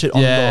to watch it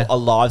on Yeah. a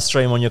live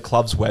stream on your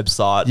club's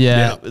website.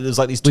 Yeah. There's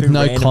like these With two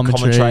no random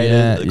commentary,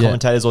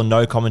 commentators or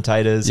no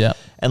commentators. Yeah.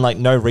 And like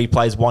no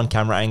replays, one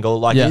camera angle.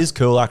 Like Yeah. it is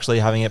cool actually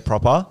having it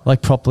proper.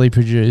 Like properly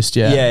produced,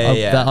 yeah.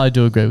 Yeah. That I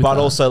do agree with But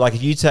that. also, like,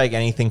 if you take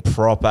anything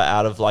proper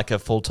out of like a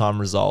full-time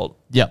result,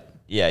 Yep.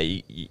 yeah,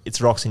 it's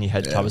rocks in your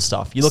head type of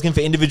stuff. You're looking for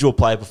individual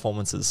player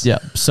performances.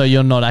 Yep. So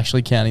you're not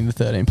actually counting the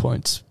 13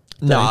 points.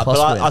 No, 30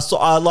 plus but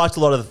win. I liked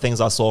a lot of the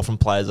things I saw from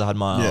players that had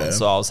my eye Yeah. on,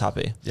 so I was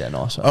happy. Yeah,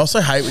 nice. I also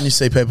hate when you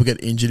see people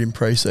get injured in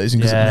preseason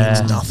because Yeah. it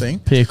means nothing.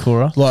 Pia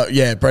Cora. Like,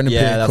 yeah, Brendan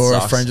Yeah, that Piacora,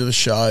 sucks. friend of the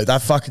show.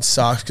 That fucking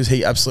sucks because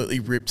he absolutely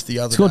ripped the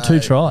other Scored day. 2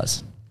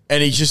 tries.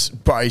 And he's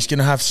just, bro, he's going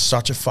to have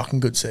such a fucking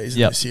good season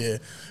Yep. this year.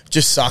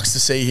 Just sucks to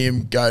see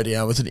him go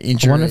down with an I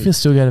injury. wonder if he'll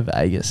still go to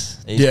Vegas.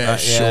 Yeah,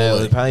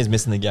 surely. Apparently he's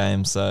missing the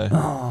game,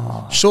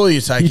 so Surely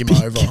you take him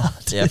over.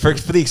 yeah, for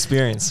the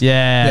experience.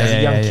 Yeah, He's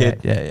a young kid.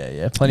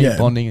 Yeah. Plenty Yeah. of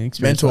bonding and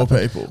experience. Mentor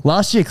with that. people.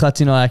 Last year,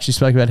 Clutzy and I actually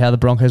spoke about how the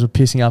Broncos were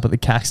pissing up at the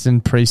Caxton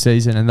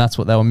preseason, and that's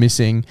what they were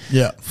missing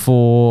Yeah.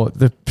 for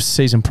the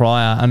season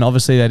prior. And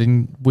obviously, they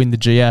didn't win the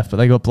GF, but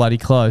they got bloody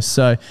close.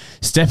 So,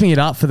 stepping it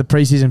up for the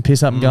preseason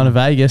piss up and going to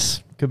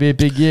Vegas could be a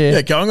big year.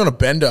 Yeah, going on a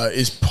bender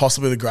is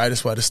possibly the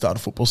greatest way to start a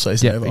football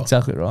season Yeah, ever.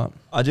 exactly right.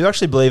 I do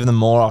actually believe in them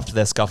more after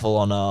their scuffle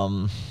on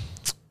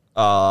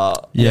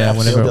Yeah,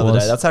 whenever field it the other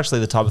was. day. That's actually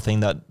the type of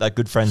thing that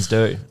good friends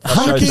do. That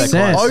shows 100%.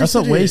 their class. That's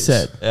what we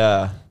said.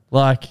 Yeah.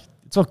 Like,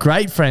 it's what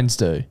great friends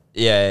do.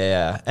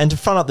 Yeah. And to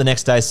front up the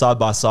next day side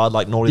by side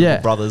like naughty Yeah.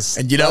 little brothers.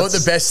 And you know what the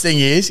best thing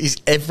is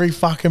every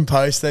fucking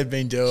post they've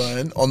been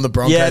doing on the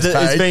Broncos Yeah, it's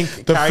page.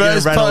 been The Carrigan and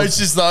first Reynolds.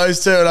 post is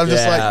those two, and I'm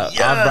just like,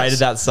 yes. I've rated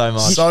that so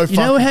much. So You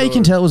know fucking how you can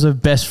good. tell it was a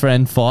best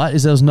friend fight?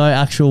 Is there was no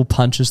actual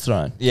punches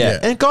thrown. Yeah. Yeah.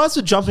 And guys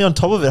were jumping on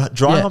top of it,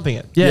 dry humping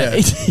it. Yeah. Yeah.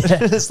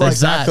 It's like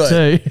that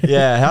Exactly. too.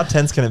 Yeah, how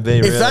tense can it be,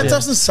 If really? that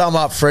doesn't sum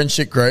up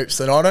friendship groups,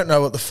 then I don't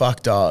know what the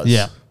fuck does.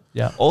 Yeah.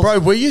 Also- Bro,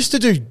 we used to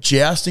do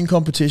jousting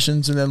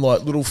competitions and then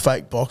like little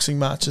fake boxing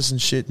matches and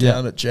shit Yeah.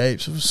 down at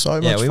Jeeps. It was so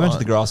much yeah, we fun. went to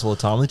the grass all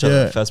the time with each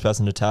other, Yeah. first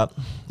person to tap.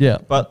 Yeah.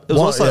 But it was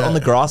What- also yeah. on the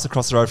grass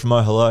across the road from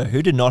Oh Hello,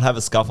 who did not have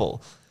a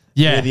scuffle.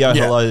 near the Yeah.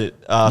 Oholo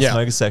Yeah.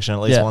 smoker section at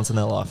least Yeah. once in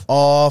their life.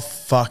 Oh,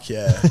 fuck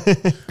yeah.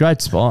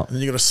 Great spot. And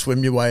then you got to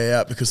swim your way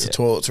out because the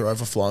toilets are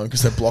overflowing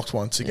because they're blocked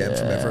once again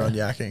from everyone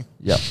yakking.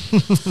 Yep.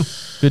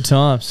 Good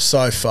times.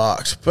 So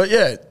fucked. But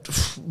yeah,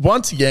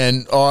 once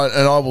again,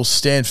 I will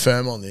stand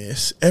firm on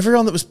this.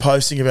 Everyone that was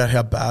posting about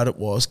how bad it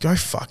was, go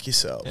fuck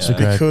yourselves. Yeah.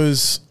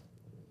 Because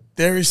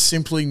there is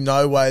simply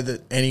no way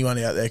that anyone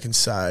out there can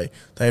say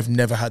they have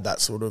never had that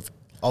sort of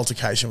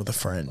altercation with a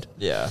friend.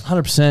 Yeah.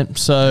 100%.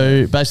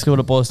 So basically what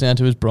it boils down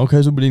to is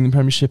Broncos will be winning the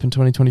premiership in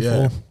 2024.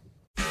 Yeah.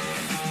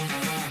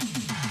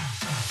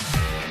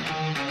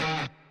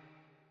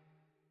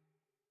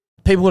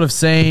 People would have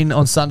seen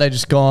on Sunday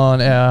just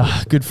gone, our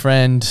good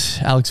friend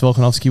Alex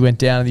Volkanovski went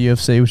down in the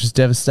UFC, which is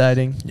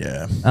devastating.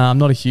 Yeah. I'm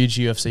not a huge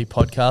UFC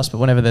podcast, but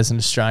whenever there's an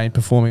Australian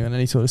performing on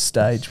any sort of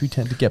stage, we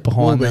tend to get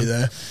behind We'll be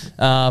them.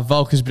 there.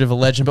 Volk is a bit of a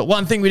legend. But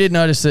one thing we did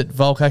notice that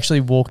Volk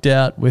actually walked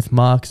out with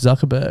Mark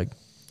Zuckerberg.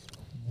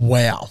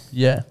 Wow.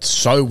 Yeah.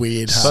 So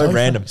weird. So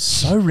random.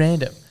 So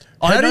random.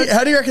 How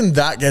do you reckon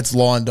that gets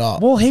lined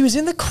up? Well, he was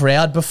in the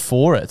crowd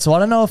before it, so I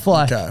don't know if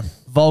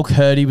Volk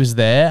heard he was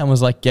there and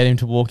was like, get him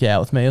to walk out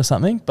with me or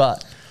something.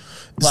 But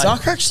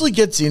Zuck actually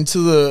gets into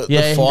the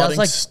he fighting,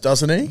 does,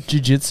 doesn't he?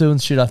 Jiu-jitsu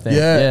and shit, I think.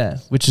 Yeah.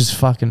 Which is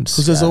fucking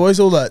Because there's always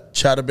all that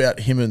chat about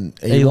him and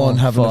Elon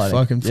having fighting. a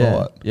fucking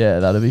fight. Yeah,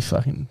 that'd be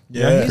fucking...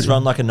 Yeah, he's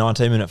run like a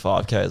 19-minute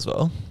 5K as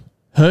well.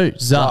 Who?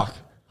 Zuck.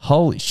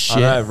 Holy shit.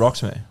 I know, it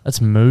rocked me.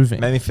 That's moving.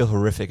 Made me feel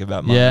horrific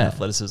about my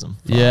athleticism.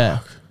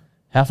 Yeah.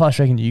 How fast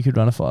do you reckon you could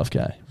run a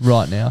 5K?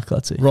 Right now,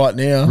 Clutzy. Right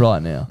now? Right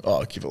now. Oh,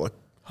 I'll give it like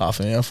half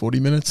an hour,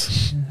 40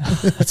 minutes.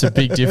 That's a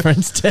big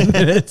difference, 10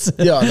 minutes.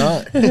 Yeah, I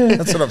know.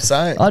 That's what I'm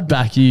saying. I'd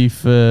back you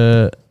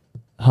for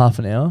half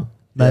an hour,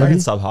 Yeah, I maybe. reckon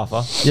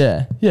sub-halfer.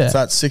 Yeah, yeah. So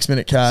that's 6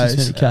 minute Ks. 6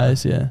 minute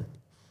Ks, yeah.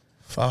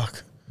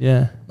 Fuck.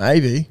 Yeah.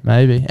 Maybe.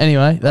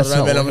 Anyway, that's I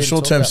don't know, not man. what I'm a we're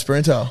short term talking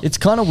sprinter. It's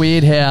kind of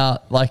weird how,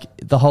 like,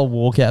 the whole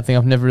walkout thing,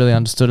 I've never really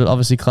understood it.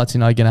 Obviously, Clutzy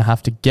and I are going to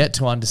have to get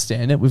to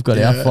understand it. We've got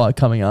our fight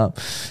coming up.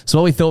 So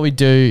what we thought we'd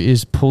do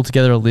is pull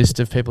together a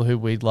list of people who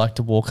we'd like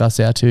to walk us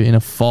out to in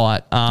a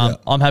fight.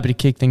 I'm happy to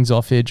kick things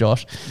off here,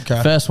 Josh.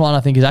 Okay. First one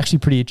I think is actually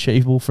pretty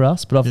achievable for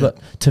us, but I've got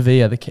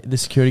Tavia, the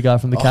security guard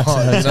from the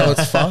Caxton You Hotel. know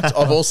what's fucked?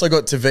 I've also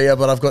got Tavia,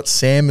 but I've got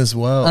Sam as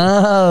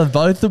well.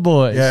 Both the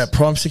boys. Yeah,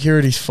 Prime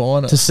Security's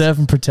finest. To serve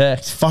and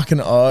protect. Fucking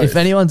oath. If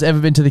anyone's ever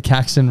been to the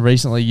Caxton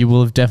recently, you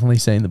will have definitely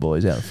seen the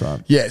boys out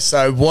front. Yeah,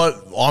 so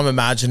what I'm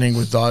imagining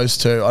with those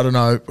two, I don't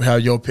know how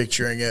you're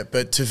picturing it,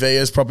 but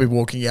Tavia's probably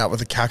walking out with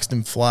a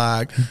Caxton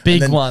flag. Big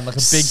and then one, like a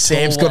big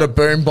Sam's tall got a one.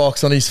 boom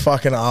box on his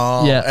fucking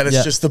arm. Yeah, and it's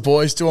yeah. just the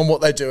boys doing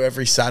what they do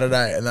every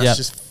Saturday, and that's Yep.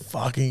 just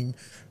fucking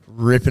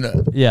ripping it.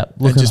 Yeah,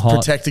 And looking just hot.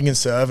 protecting and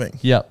serving.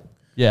 Yep.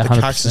 Yeah, The 100%.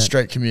 Caxton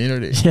Street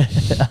community. Yeah,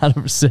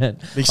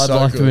 100%. Be I'd so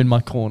like good. them in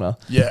my corner.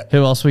 Yeah.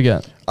 Who else we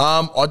got?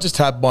 I just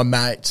have my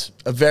mate,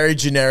 a very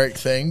generic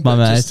thing, My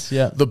but mates, just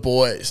yeah. the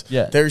boys.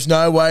 Yeah. There is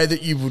no way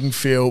that you wouldn't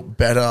feel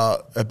better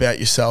about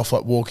yourself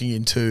like walking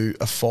into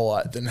a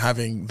fight than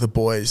having the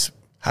boys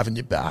having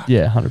your back.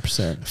 Yeah,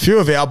 100%. A few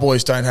of our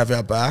boys don't have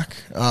our back,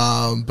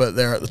 but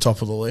they're at the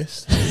top of the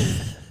list.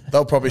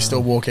 They'll probably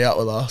still walk out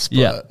with us, but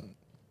Yeah.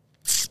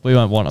 We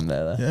won't want them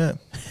there, though. yeah.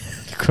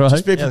 Crow?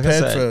 Just be Yeah, I was gonna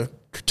prepared for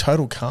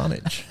total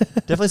carnage.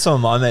 Definitely some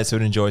of my mates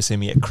would enjoy seeing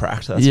me get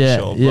cracked, that's Yeah,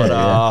 for sure. yeah, But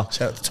yeah.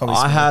 Shout out to Tommy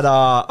I Smith. had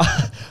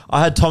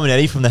I had Tom and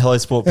Eddie from the Hello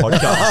Sport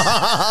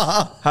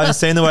podcast. Haven't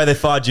seen the way they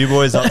fired you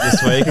boys up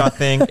this week. I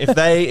think if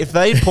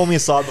they pulled me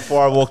aside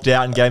before I walked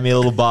out and gave me a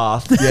little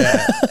bath,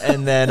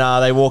 and then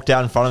they walked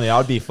out in front of me,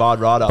 I'd be fired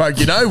right up. But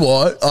you know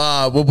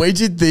what? When we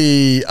did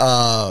the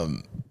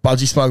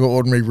Budgie Smuggle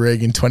Ordinary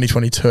Rig in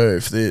 2022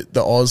 for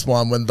the Oz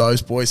one, when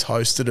those boys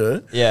hosted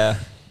it, Yeah.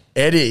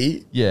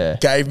 Eddie Yeah.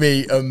 gave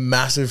me a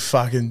massive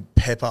fucking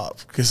pep up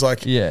because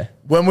Yeah.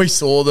 when we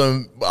saw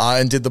them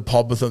and did the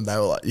pod with them, they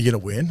were like, "You're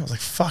gonna win?" I was like,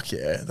 "Fuck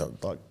yeah!" They're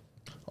like,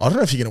 I don't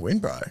know if you're gonna win,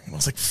 bro. And I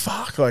was like,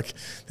 "Fuck!" Like,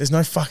 there's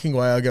no fucking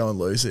way I go and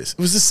lose this. It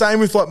was the same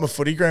with like my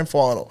footy grand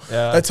final.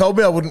 Yeah. They told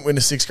me I wouldn't win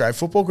a 6th grade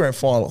football grand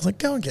final. I was like,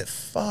 "Go and get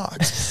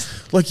fucked."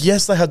 Like,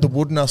 yes, they had the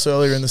wood in us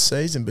earlier in the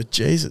season, but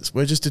Jesus,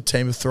 we're just a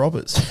team of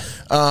throbbers.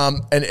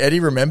 And Eddie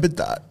remembered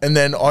that, and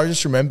then I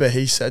just remember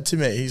he said to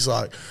me, he's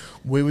like,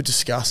 we were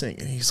discussing,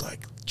 and he's like,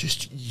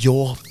 just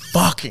you're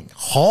fucking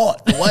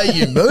hot. The way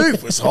you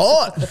move was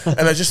hot.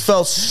 And I just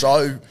felt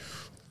so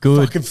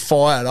Good. fucking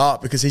fired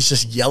up because he's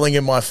just yelling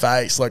in my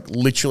face, like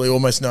literally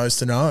almost nose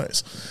to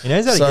nose. He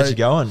knows how to get you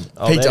going.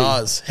 He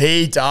does.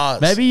 He does.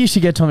 Maybe you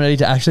should get Tom and Eddie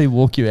to actually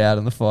walk you out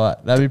in the fight.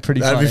 That'd be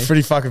pretty That'd funny. be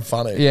pretty fucking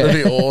funny. Yeah.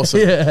 That'd be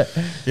awesome. Yeah.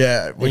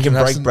 Yeah. We can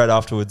have break some bread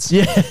afterwards.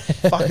 Yeah.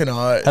 fucking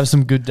oath. Have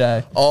some good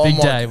day. Oh big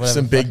my- day. Whatever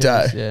some the big fuck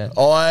day. it is.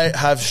 Yeah. I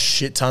have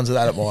shit tons of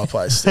that at my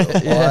place still.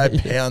 I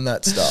pound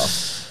that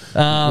stuff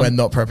when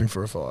not prepping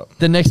for a fight.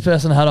 The next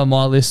person I had on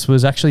my list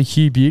was actually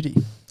Hugh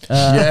Beauty.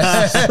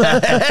 Yes.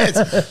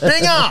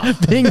 Binger.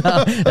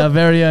 Binger, our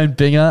very own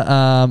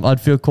Binger.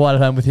 I'd feel quite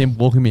at home with him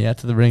walking me out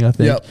to the ring, I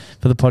think, Yep.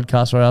 for the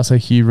podcast where I also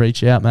Hugh,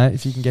 reach out, mate,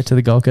 if you can get to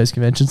the Gold Coast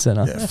Convention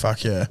Centre. Yeah,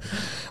 fuck yeah.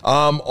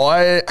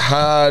 I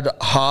had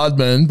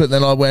Hardman, but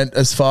then I went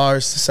as far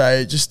as to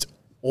say just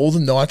all the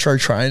Nitro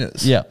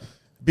trainers. Yeah.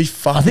 Be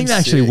fucking I think they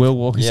actually sick. will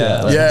walk us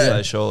out. Yeah, Yeah.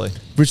 so surely.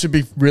 Which would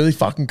be really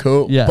fucking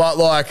cool. Yeah. But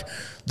like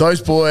those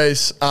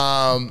boys,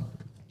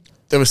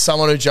 there was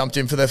someone who jumped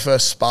in for their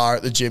first spar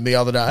at the gym the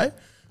other day,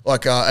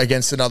 like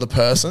against another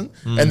person,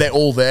 and they're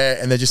all there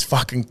and they're just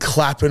fucking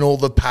clapping all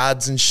the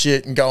pads and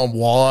shit and going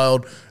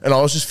wild. And I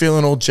was just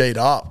feeling all G'd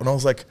up, and I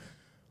was like,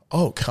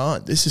 "Oh,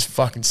 cunt, this is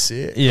fucking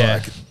sick. Yeah.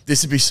 Like,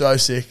 this would be so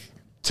sick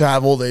to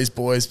have all these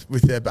boys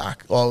with their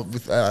back, or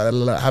with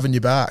having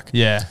your back.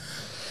 Yeah.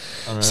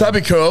 So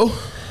that'd be cool.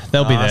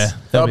 They'll be Nice.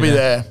 there. They'll be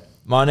there.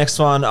 My next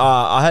one,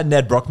 I had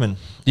Ned Brockman.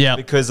 Yeah.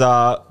 Because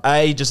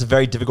A, just a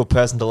very difficult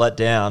person to let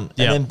down.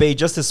 Yeah. And then B,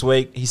 just this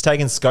week, he's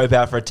taken Scope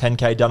out for a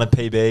 10K, done a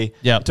PB.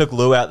 Yeah. He took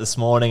Lou out this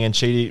morning and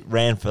she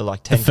ran for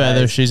like 10K. The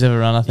furthest she's ever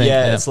run, I think.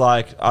 Yeah, it's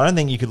like, I don't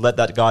think you could let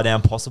that guy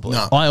down possibly.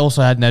 No. I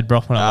also had Ned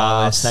Brockman on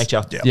my list. Snaked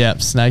you. Yeah. Yeah,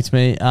 snaked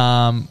me.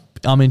 I'm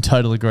in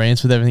total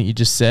agreement with everything you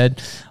just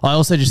said. I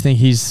also just think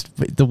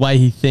the way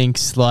he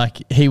thinks, like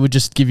he would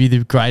just give you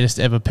the greatest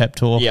ever pep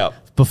talk Yep.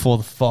 before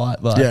the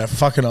fight. Like, Yeah,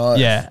 fucking oath.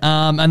 yeah.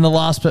 And the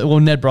last,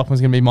 Ned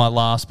Brockman's going to be my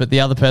last, but the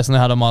other person I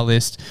had on my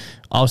list,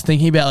 I was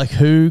thinking about like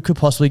who could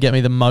possibly get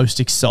me the most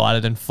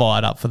excited and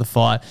fired up for the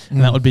fight,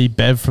 and that would be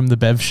Bev from the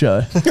Bev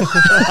Show. Just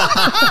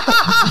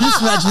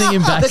imagining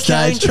him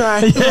backstage. The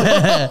cane train.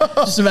 Yeah,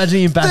 just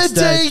imagining him The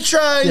backstage. D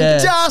train, Yeah.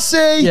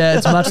 Darcy. Yeah,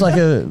 it's much like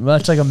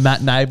a Matt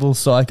Nable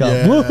psycho.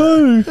 Yeah.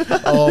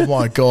 Woohoo! Oh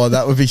my god,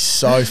 that would be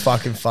so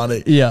fucking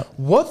funny. Yeah.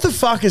 What the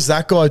fuck is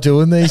that guy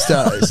doing these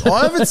days?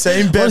 I haven't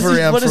seen Bev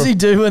around. What does he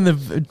do when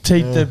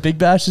the big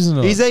bashes and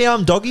all? He's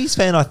a Doggies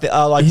fan, I think.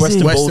 Like Is he?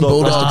 Western Western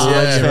Bulldog. Bulldogs, Western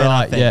yeah. Bulldogs fan, I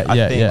Right, think. yeah, I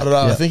yeah, think. yeah. I don't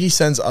know. I think he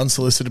sends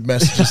unsolicited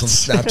messages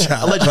on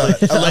Snapchat.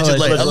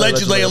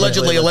 Allegedly.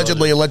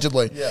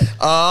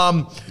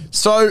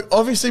 So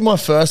obviously my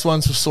first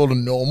ones were sort of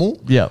normal.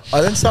 Yeah.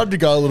 I then started to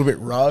go a little bit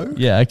rogue.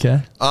 Yeah,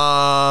 okay.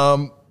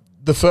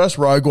 The first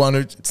rogue one,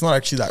 it's not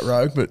actually that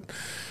rogue,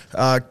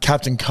 but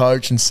captain,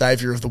 coach, and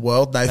savior of the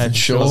world, Nathan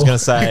Shaw. I was going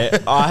to say,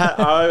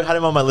 I had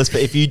him on my list,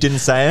 but if you didn't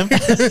say him,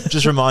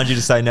 just remind you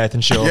to say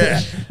Nathan Shaw.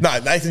 Yeah. No,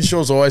 Nathan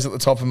Shaw's always at the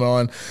top of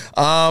mine.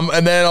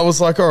 And then I was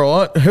like, all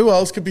right, who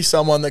else could be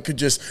someone that could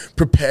just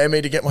prepare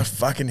me to get my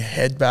fucking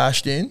head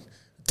bashed in?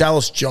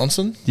 Dallas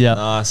Johnson. Yeah.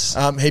 Nice.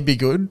 He'd be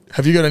good.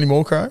 Have you got any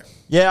more, Crow?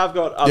 Yeah, I've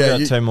got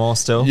two more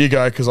still. You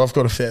go, because I've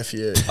got a fair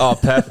few. Oh,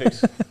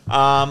 perfect.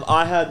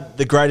 I had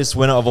the greatest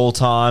winner of all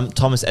time,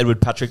 Thomas Edward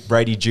Patrick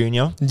Brady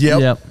Jr.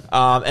 Yep.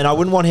 And I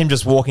wouldn't want him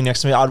just walking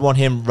next to me. I'd want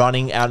him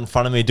running out in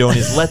front of me doing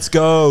his "Let's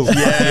go."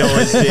 Yeah, he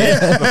always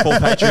did before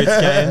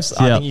Patriots games.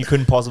 I think you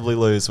couldn't possibly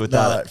lose with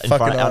that out in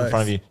front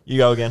of you. You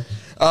go again.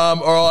 All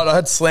right, I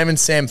had Slamming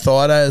Sam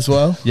Thaiday as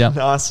well. Yeah.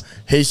 Nice.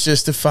 He's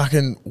just a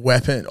fucking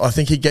weapon. I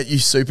think he'd get you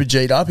super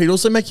G'd up. He'd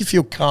also make you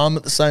feel calm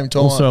at the same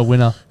time. Also a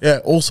winner. Yeah,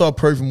 also a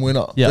proven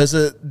winner. Yeah.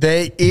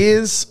 There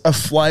is a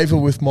flavour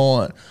with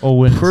mine. All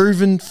winners.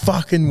 Proven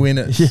fucking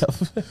winners. Yeah.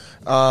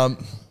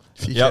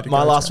 If you care Yep, to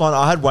my go last to. one,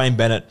 I had Wayne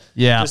Bennett.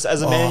 Yeah. Just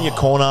as a man in your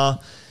corner.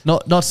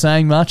 Not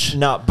saying much.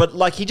 No, but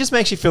like he just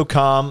makes you feel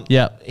calm.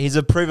 Yeah. He's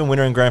a proven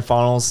winner in grand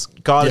finals.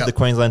 Guided Yeah. the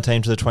Queensland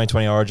team to the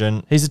 2020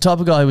 Origin. He's the type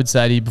of guy who would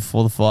say to you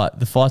before the fight,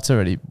 the fight's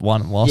already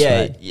won and lost,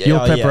 mate. Your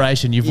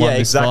preparation, you've won this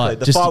exactly. fight.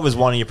 The fight was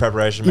one of your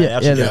preparation, man.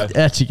 Out you go.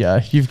 Out you go.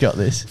 You've got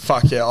this.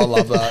 Fuck yeah, I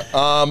love that.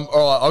 All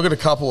right, I've got a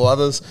couple of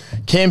others.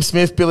 Cam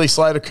Smith, Billy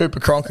Slater,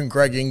 Cooper Cronk, and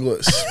Greg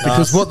Inglis.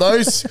 Because what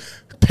those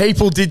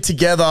people did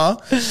together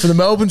for the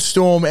Melbourne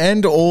Storm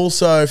and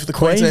also for the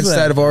Queensland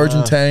State of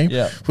Origin team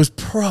yeah. was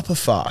proper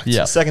fucked.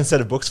 Yeah. Second set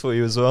of books for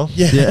you as well.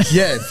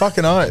 Yeah,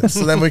 fucking oath.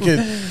 So then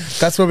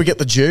that's where we get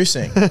the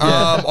juicing.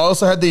 I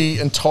also had the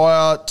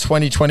entire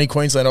 2020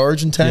 Queensland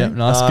Origin team. Yeah,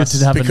 nice. Good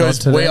to have a nod Because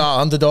to we them. are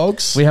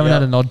underdogs. We haven't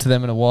had a nod to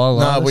them in a while.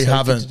 No, either, we so good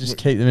haven't. to just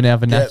keep them in our Yeah,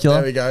 vernacular.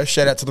 there we go.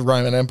 Shout out to the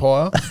Roman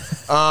Empire.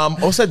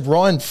 Also had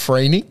Ryan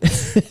Freeney.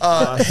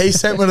 He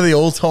sent one of the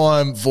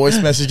all-time voice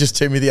messages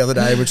to me the other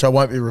day, which I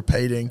won't be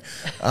repeating.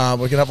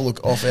 We can have a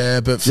look off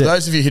air. But for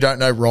those of you who don't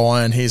know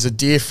Ryan, he's a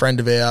dear friend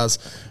of ours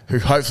who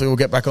hopefully will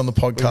get back on the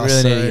podcast We really need to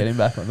soon. get him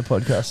back on the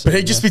podcast. But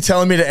he'd just be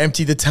telling me to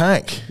empty the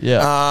tank.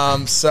 Yeah.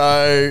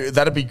 So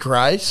that'd be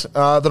great.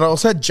 Then I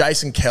also had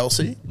Jason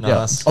Kelsey.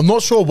 Nice. I'm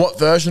not sure what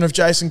version of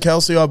Jason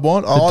Kelsey I'd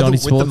want. Donny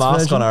With the Sports mask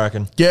version? on, I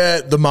reckon.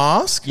 Yeah, the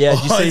mask. Yeah,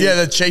 did you see- yeah,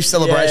 the Chief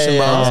Celebration Yeah, yeah,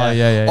 mask.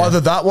 yeah. Yeah. Either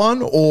that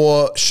one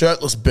or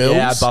shirtless Bills.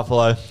 Yeah,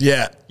 Buffalo.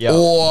 Yeah. Yeah.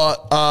 Or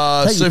Take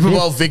your Super pick.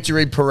 Bowl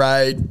victory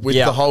parade with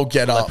the whole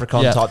get up.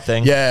 Leprechaun Yeah. type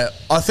thing. Yeah,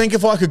 I think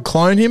if I could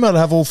clone him, I'd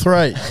have all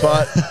three.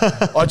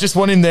 But I just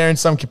want him there in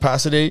some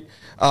capacity.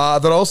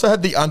 That also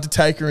had the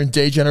Undertaker and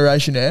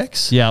D-Generation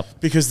X. Yep.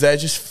 Because they're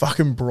just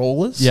fucking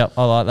brawlers. Yep,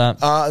 I like that.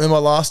 And then my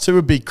last two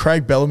would be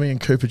Craig Bellamy and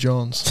Cooper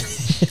Johns.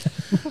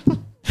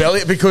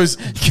 Because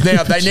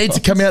now they need to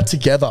come out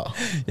together.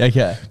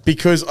 Okay.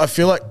 Because I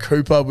feel like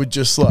Cooper would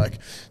just like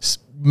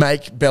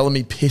make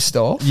Bellamy pissed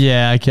off.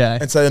 Yeah, okay.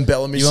 And so then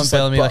Bellamy's You want just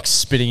Bellamy like, like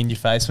spitting in your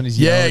face when he's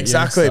yeah, yelling at you and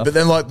exactly. stuff. But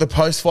then like the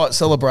post-fight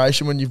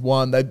celebration when you've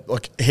won,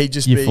 he'd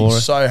just be Euphoric.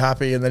 so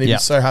happy, and then he'd Yeah.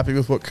 be so happy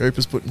with what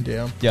Cooper's putting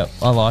down. Yep,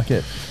 I like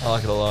it. I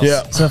like it a lot.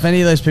 Yeah. So if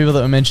any of those people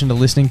that were mentioned are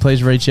listening,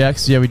 please reach out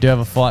because, we do have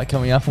a fight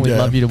coming up and we'd Yeah.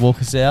 love you to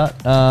walk us out.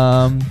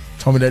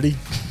 Tom and Eddie,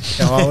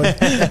 how are we?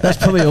 That's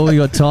probably all we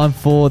got time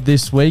for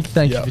this week.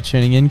 Thank you Yep. for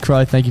tuning in.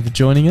 Crow, thank you for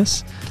joining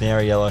us.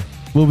 Canary yellow.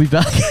 We'll be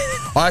back.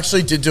 I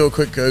actually did do a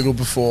quick Google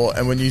before,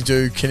 and when you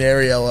do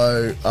Canary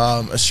Yellow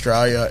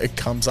Australia, it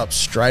comes up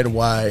straight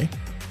away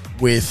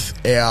with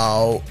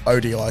our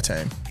ODI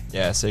team.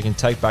 Yeah, so you can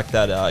take back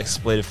that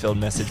expletive filled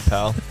message,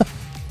 pal.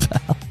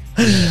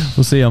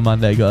 We'll see you on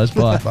Monday, guys.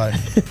 Bye. Bye.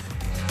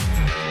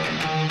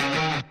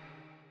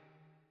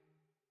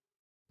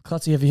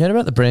 Clutzy, have you heard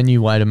about the brand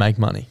new way to make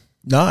money?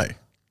 No.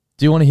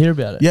 Do you want to hear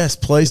about it? Yes,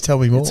 please tell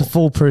me more. It's a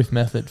foolproof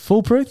method.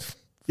 Foolproof?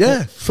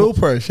 Yeah,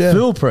 foolproof. Yeah.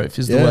 Foolproof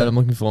is the Yeah. word I'm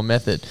looking for,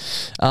 method.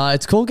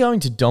 It's called going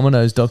to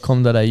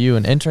dominoes.com.au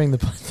and entering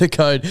the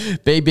code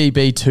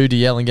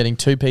BBB2DL and getting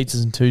 2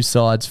 pizzas and 2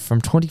 sides from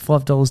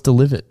 $25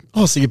 delivered.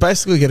 Oh, so you're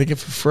basically getting it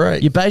for free.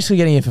 You're basically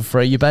getting it for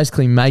free. You're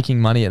basically making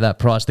money at that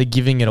price. They're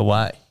giving it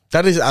away.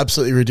 That is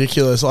absolutely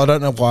ridiculous. I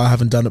don't know why I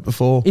haven't done it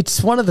before.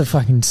 It's one of the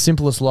fucking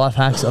simplest life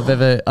hacks I've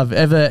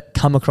ever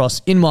come across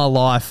in my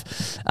life.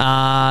 Do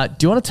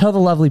you want to tell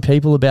the lovely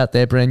people about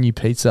their brand new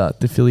pizza,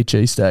 the Philly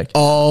cheesesteak?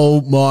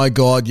 Oh my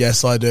God,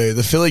 yes I do.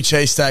 The Philly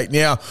cheesesteak.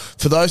 Now,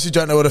 for those who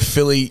don't know what a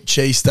Philly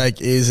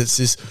cheesesteak is, it's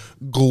this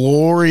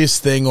glorious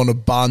thing on a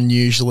bun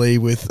usually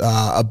with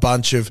a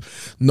bunch of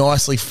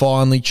nicely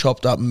finely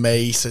chopped up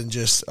meat and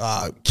just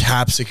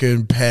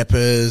capsicum,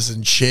 peppers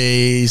and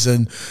cheese.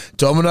 And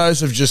Domino's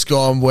have just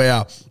gone,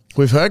 wow,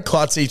 we've heard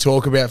Clutzy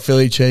talk about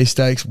Philly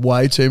cheesesteaks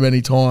way too many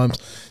times,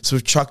 so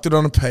we've chucked it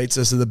on a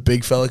pizza so the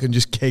big fella can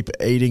just keep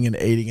eating and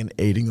eating and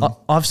eating them.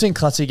 I've seen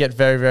Clutzy get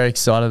very, very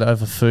excited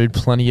over food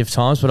plenty of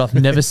times, but I've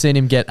never seen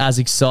him get as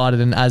excited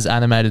and as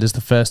animated as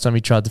the first time he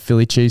tried the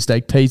Philly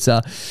cheesesteak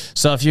pizza.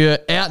 So if you're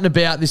out and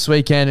about this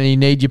weekend and you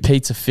need your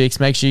pizza fix,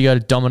 make sure you go to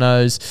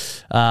Domino's.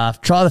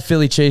 Try the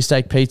Philly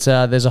cheesesteak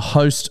pizza. There's a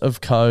host of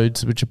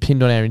codes which are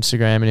pinned on our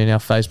Instagram and in our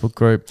Facebook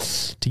group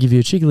to give you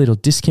a cheeky little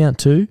discount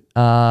too.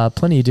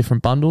 Plenty of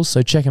different bundles,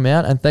 so check them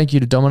out. And thank you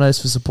to Domino's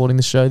for supporting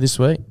the show this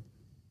week.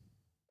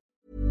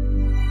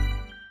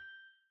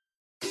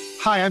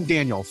 Hi, I'm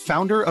Daniel,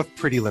 founder of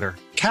Pretty Litter.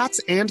 Cats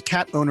and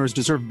cat owners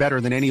deserve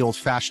better than any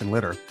old-fashioned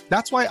litter.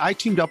 That's why I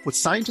teamed up with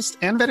scientists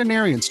and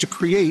veterinarians to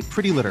create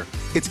Pretty Litter.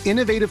 Its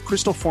innovative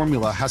crystal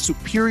formula has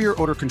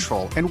superior odor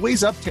control and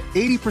weighs up to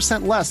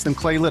 80% less than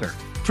clay litter.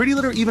 Pretty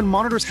Litter even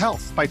monitors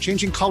health by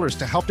changing colors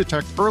to help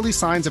detect early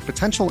signs of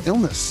potential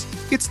illness.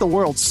 It's the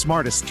world's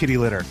smartest kitty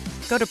litter.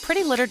 Go to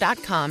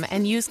prettylitter.com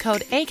and use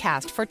code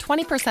ACAST for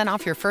 20%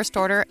 off your first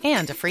order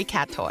and a free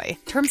cat toy.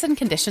 Terms and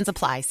conditions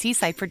apply. See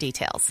site for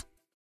details.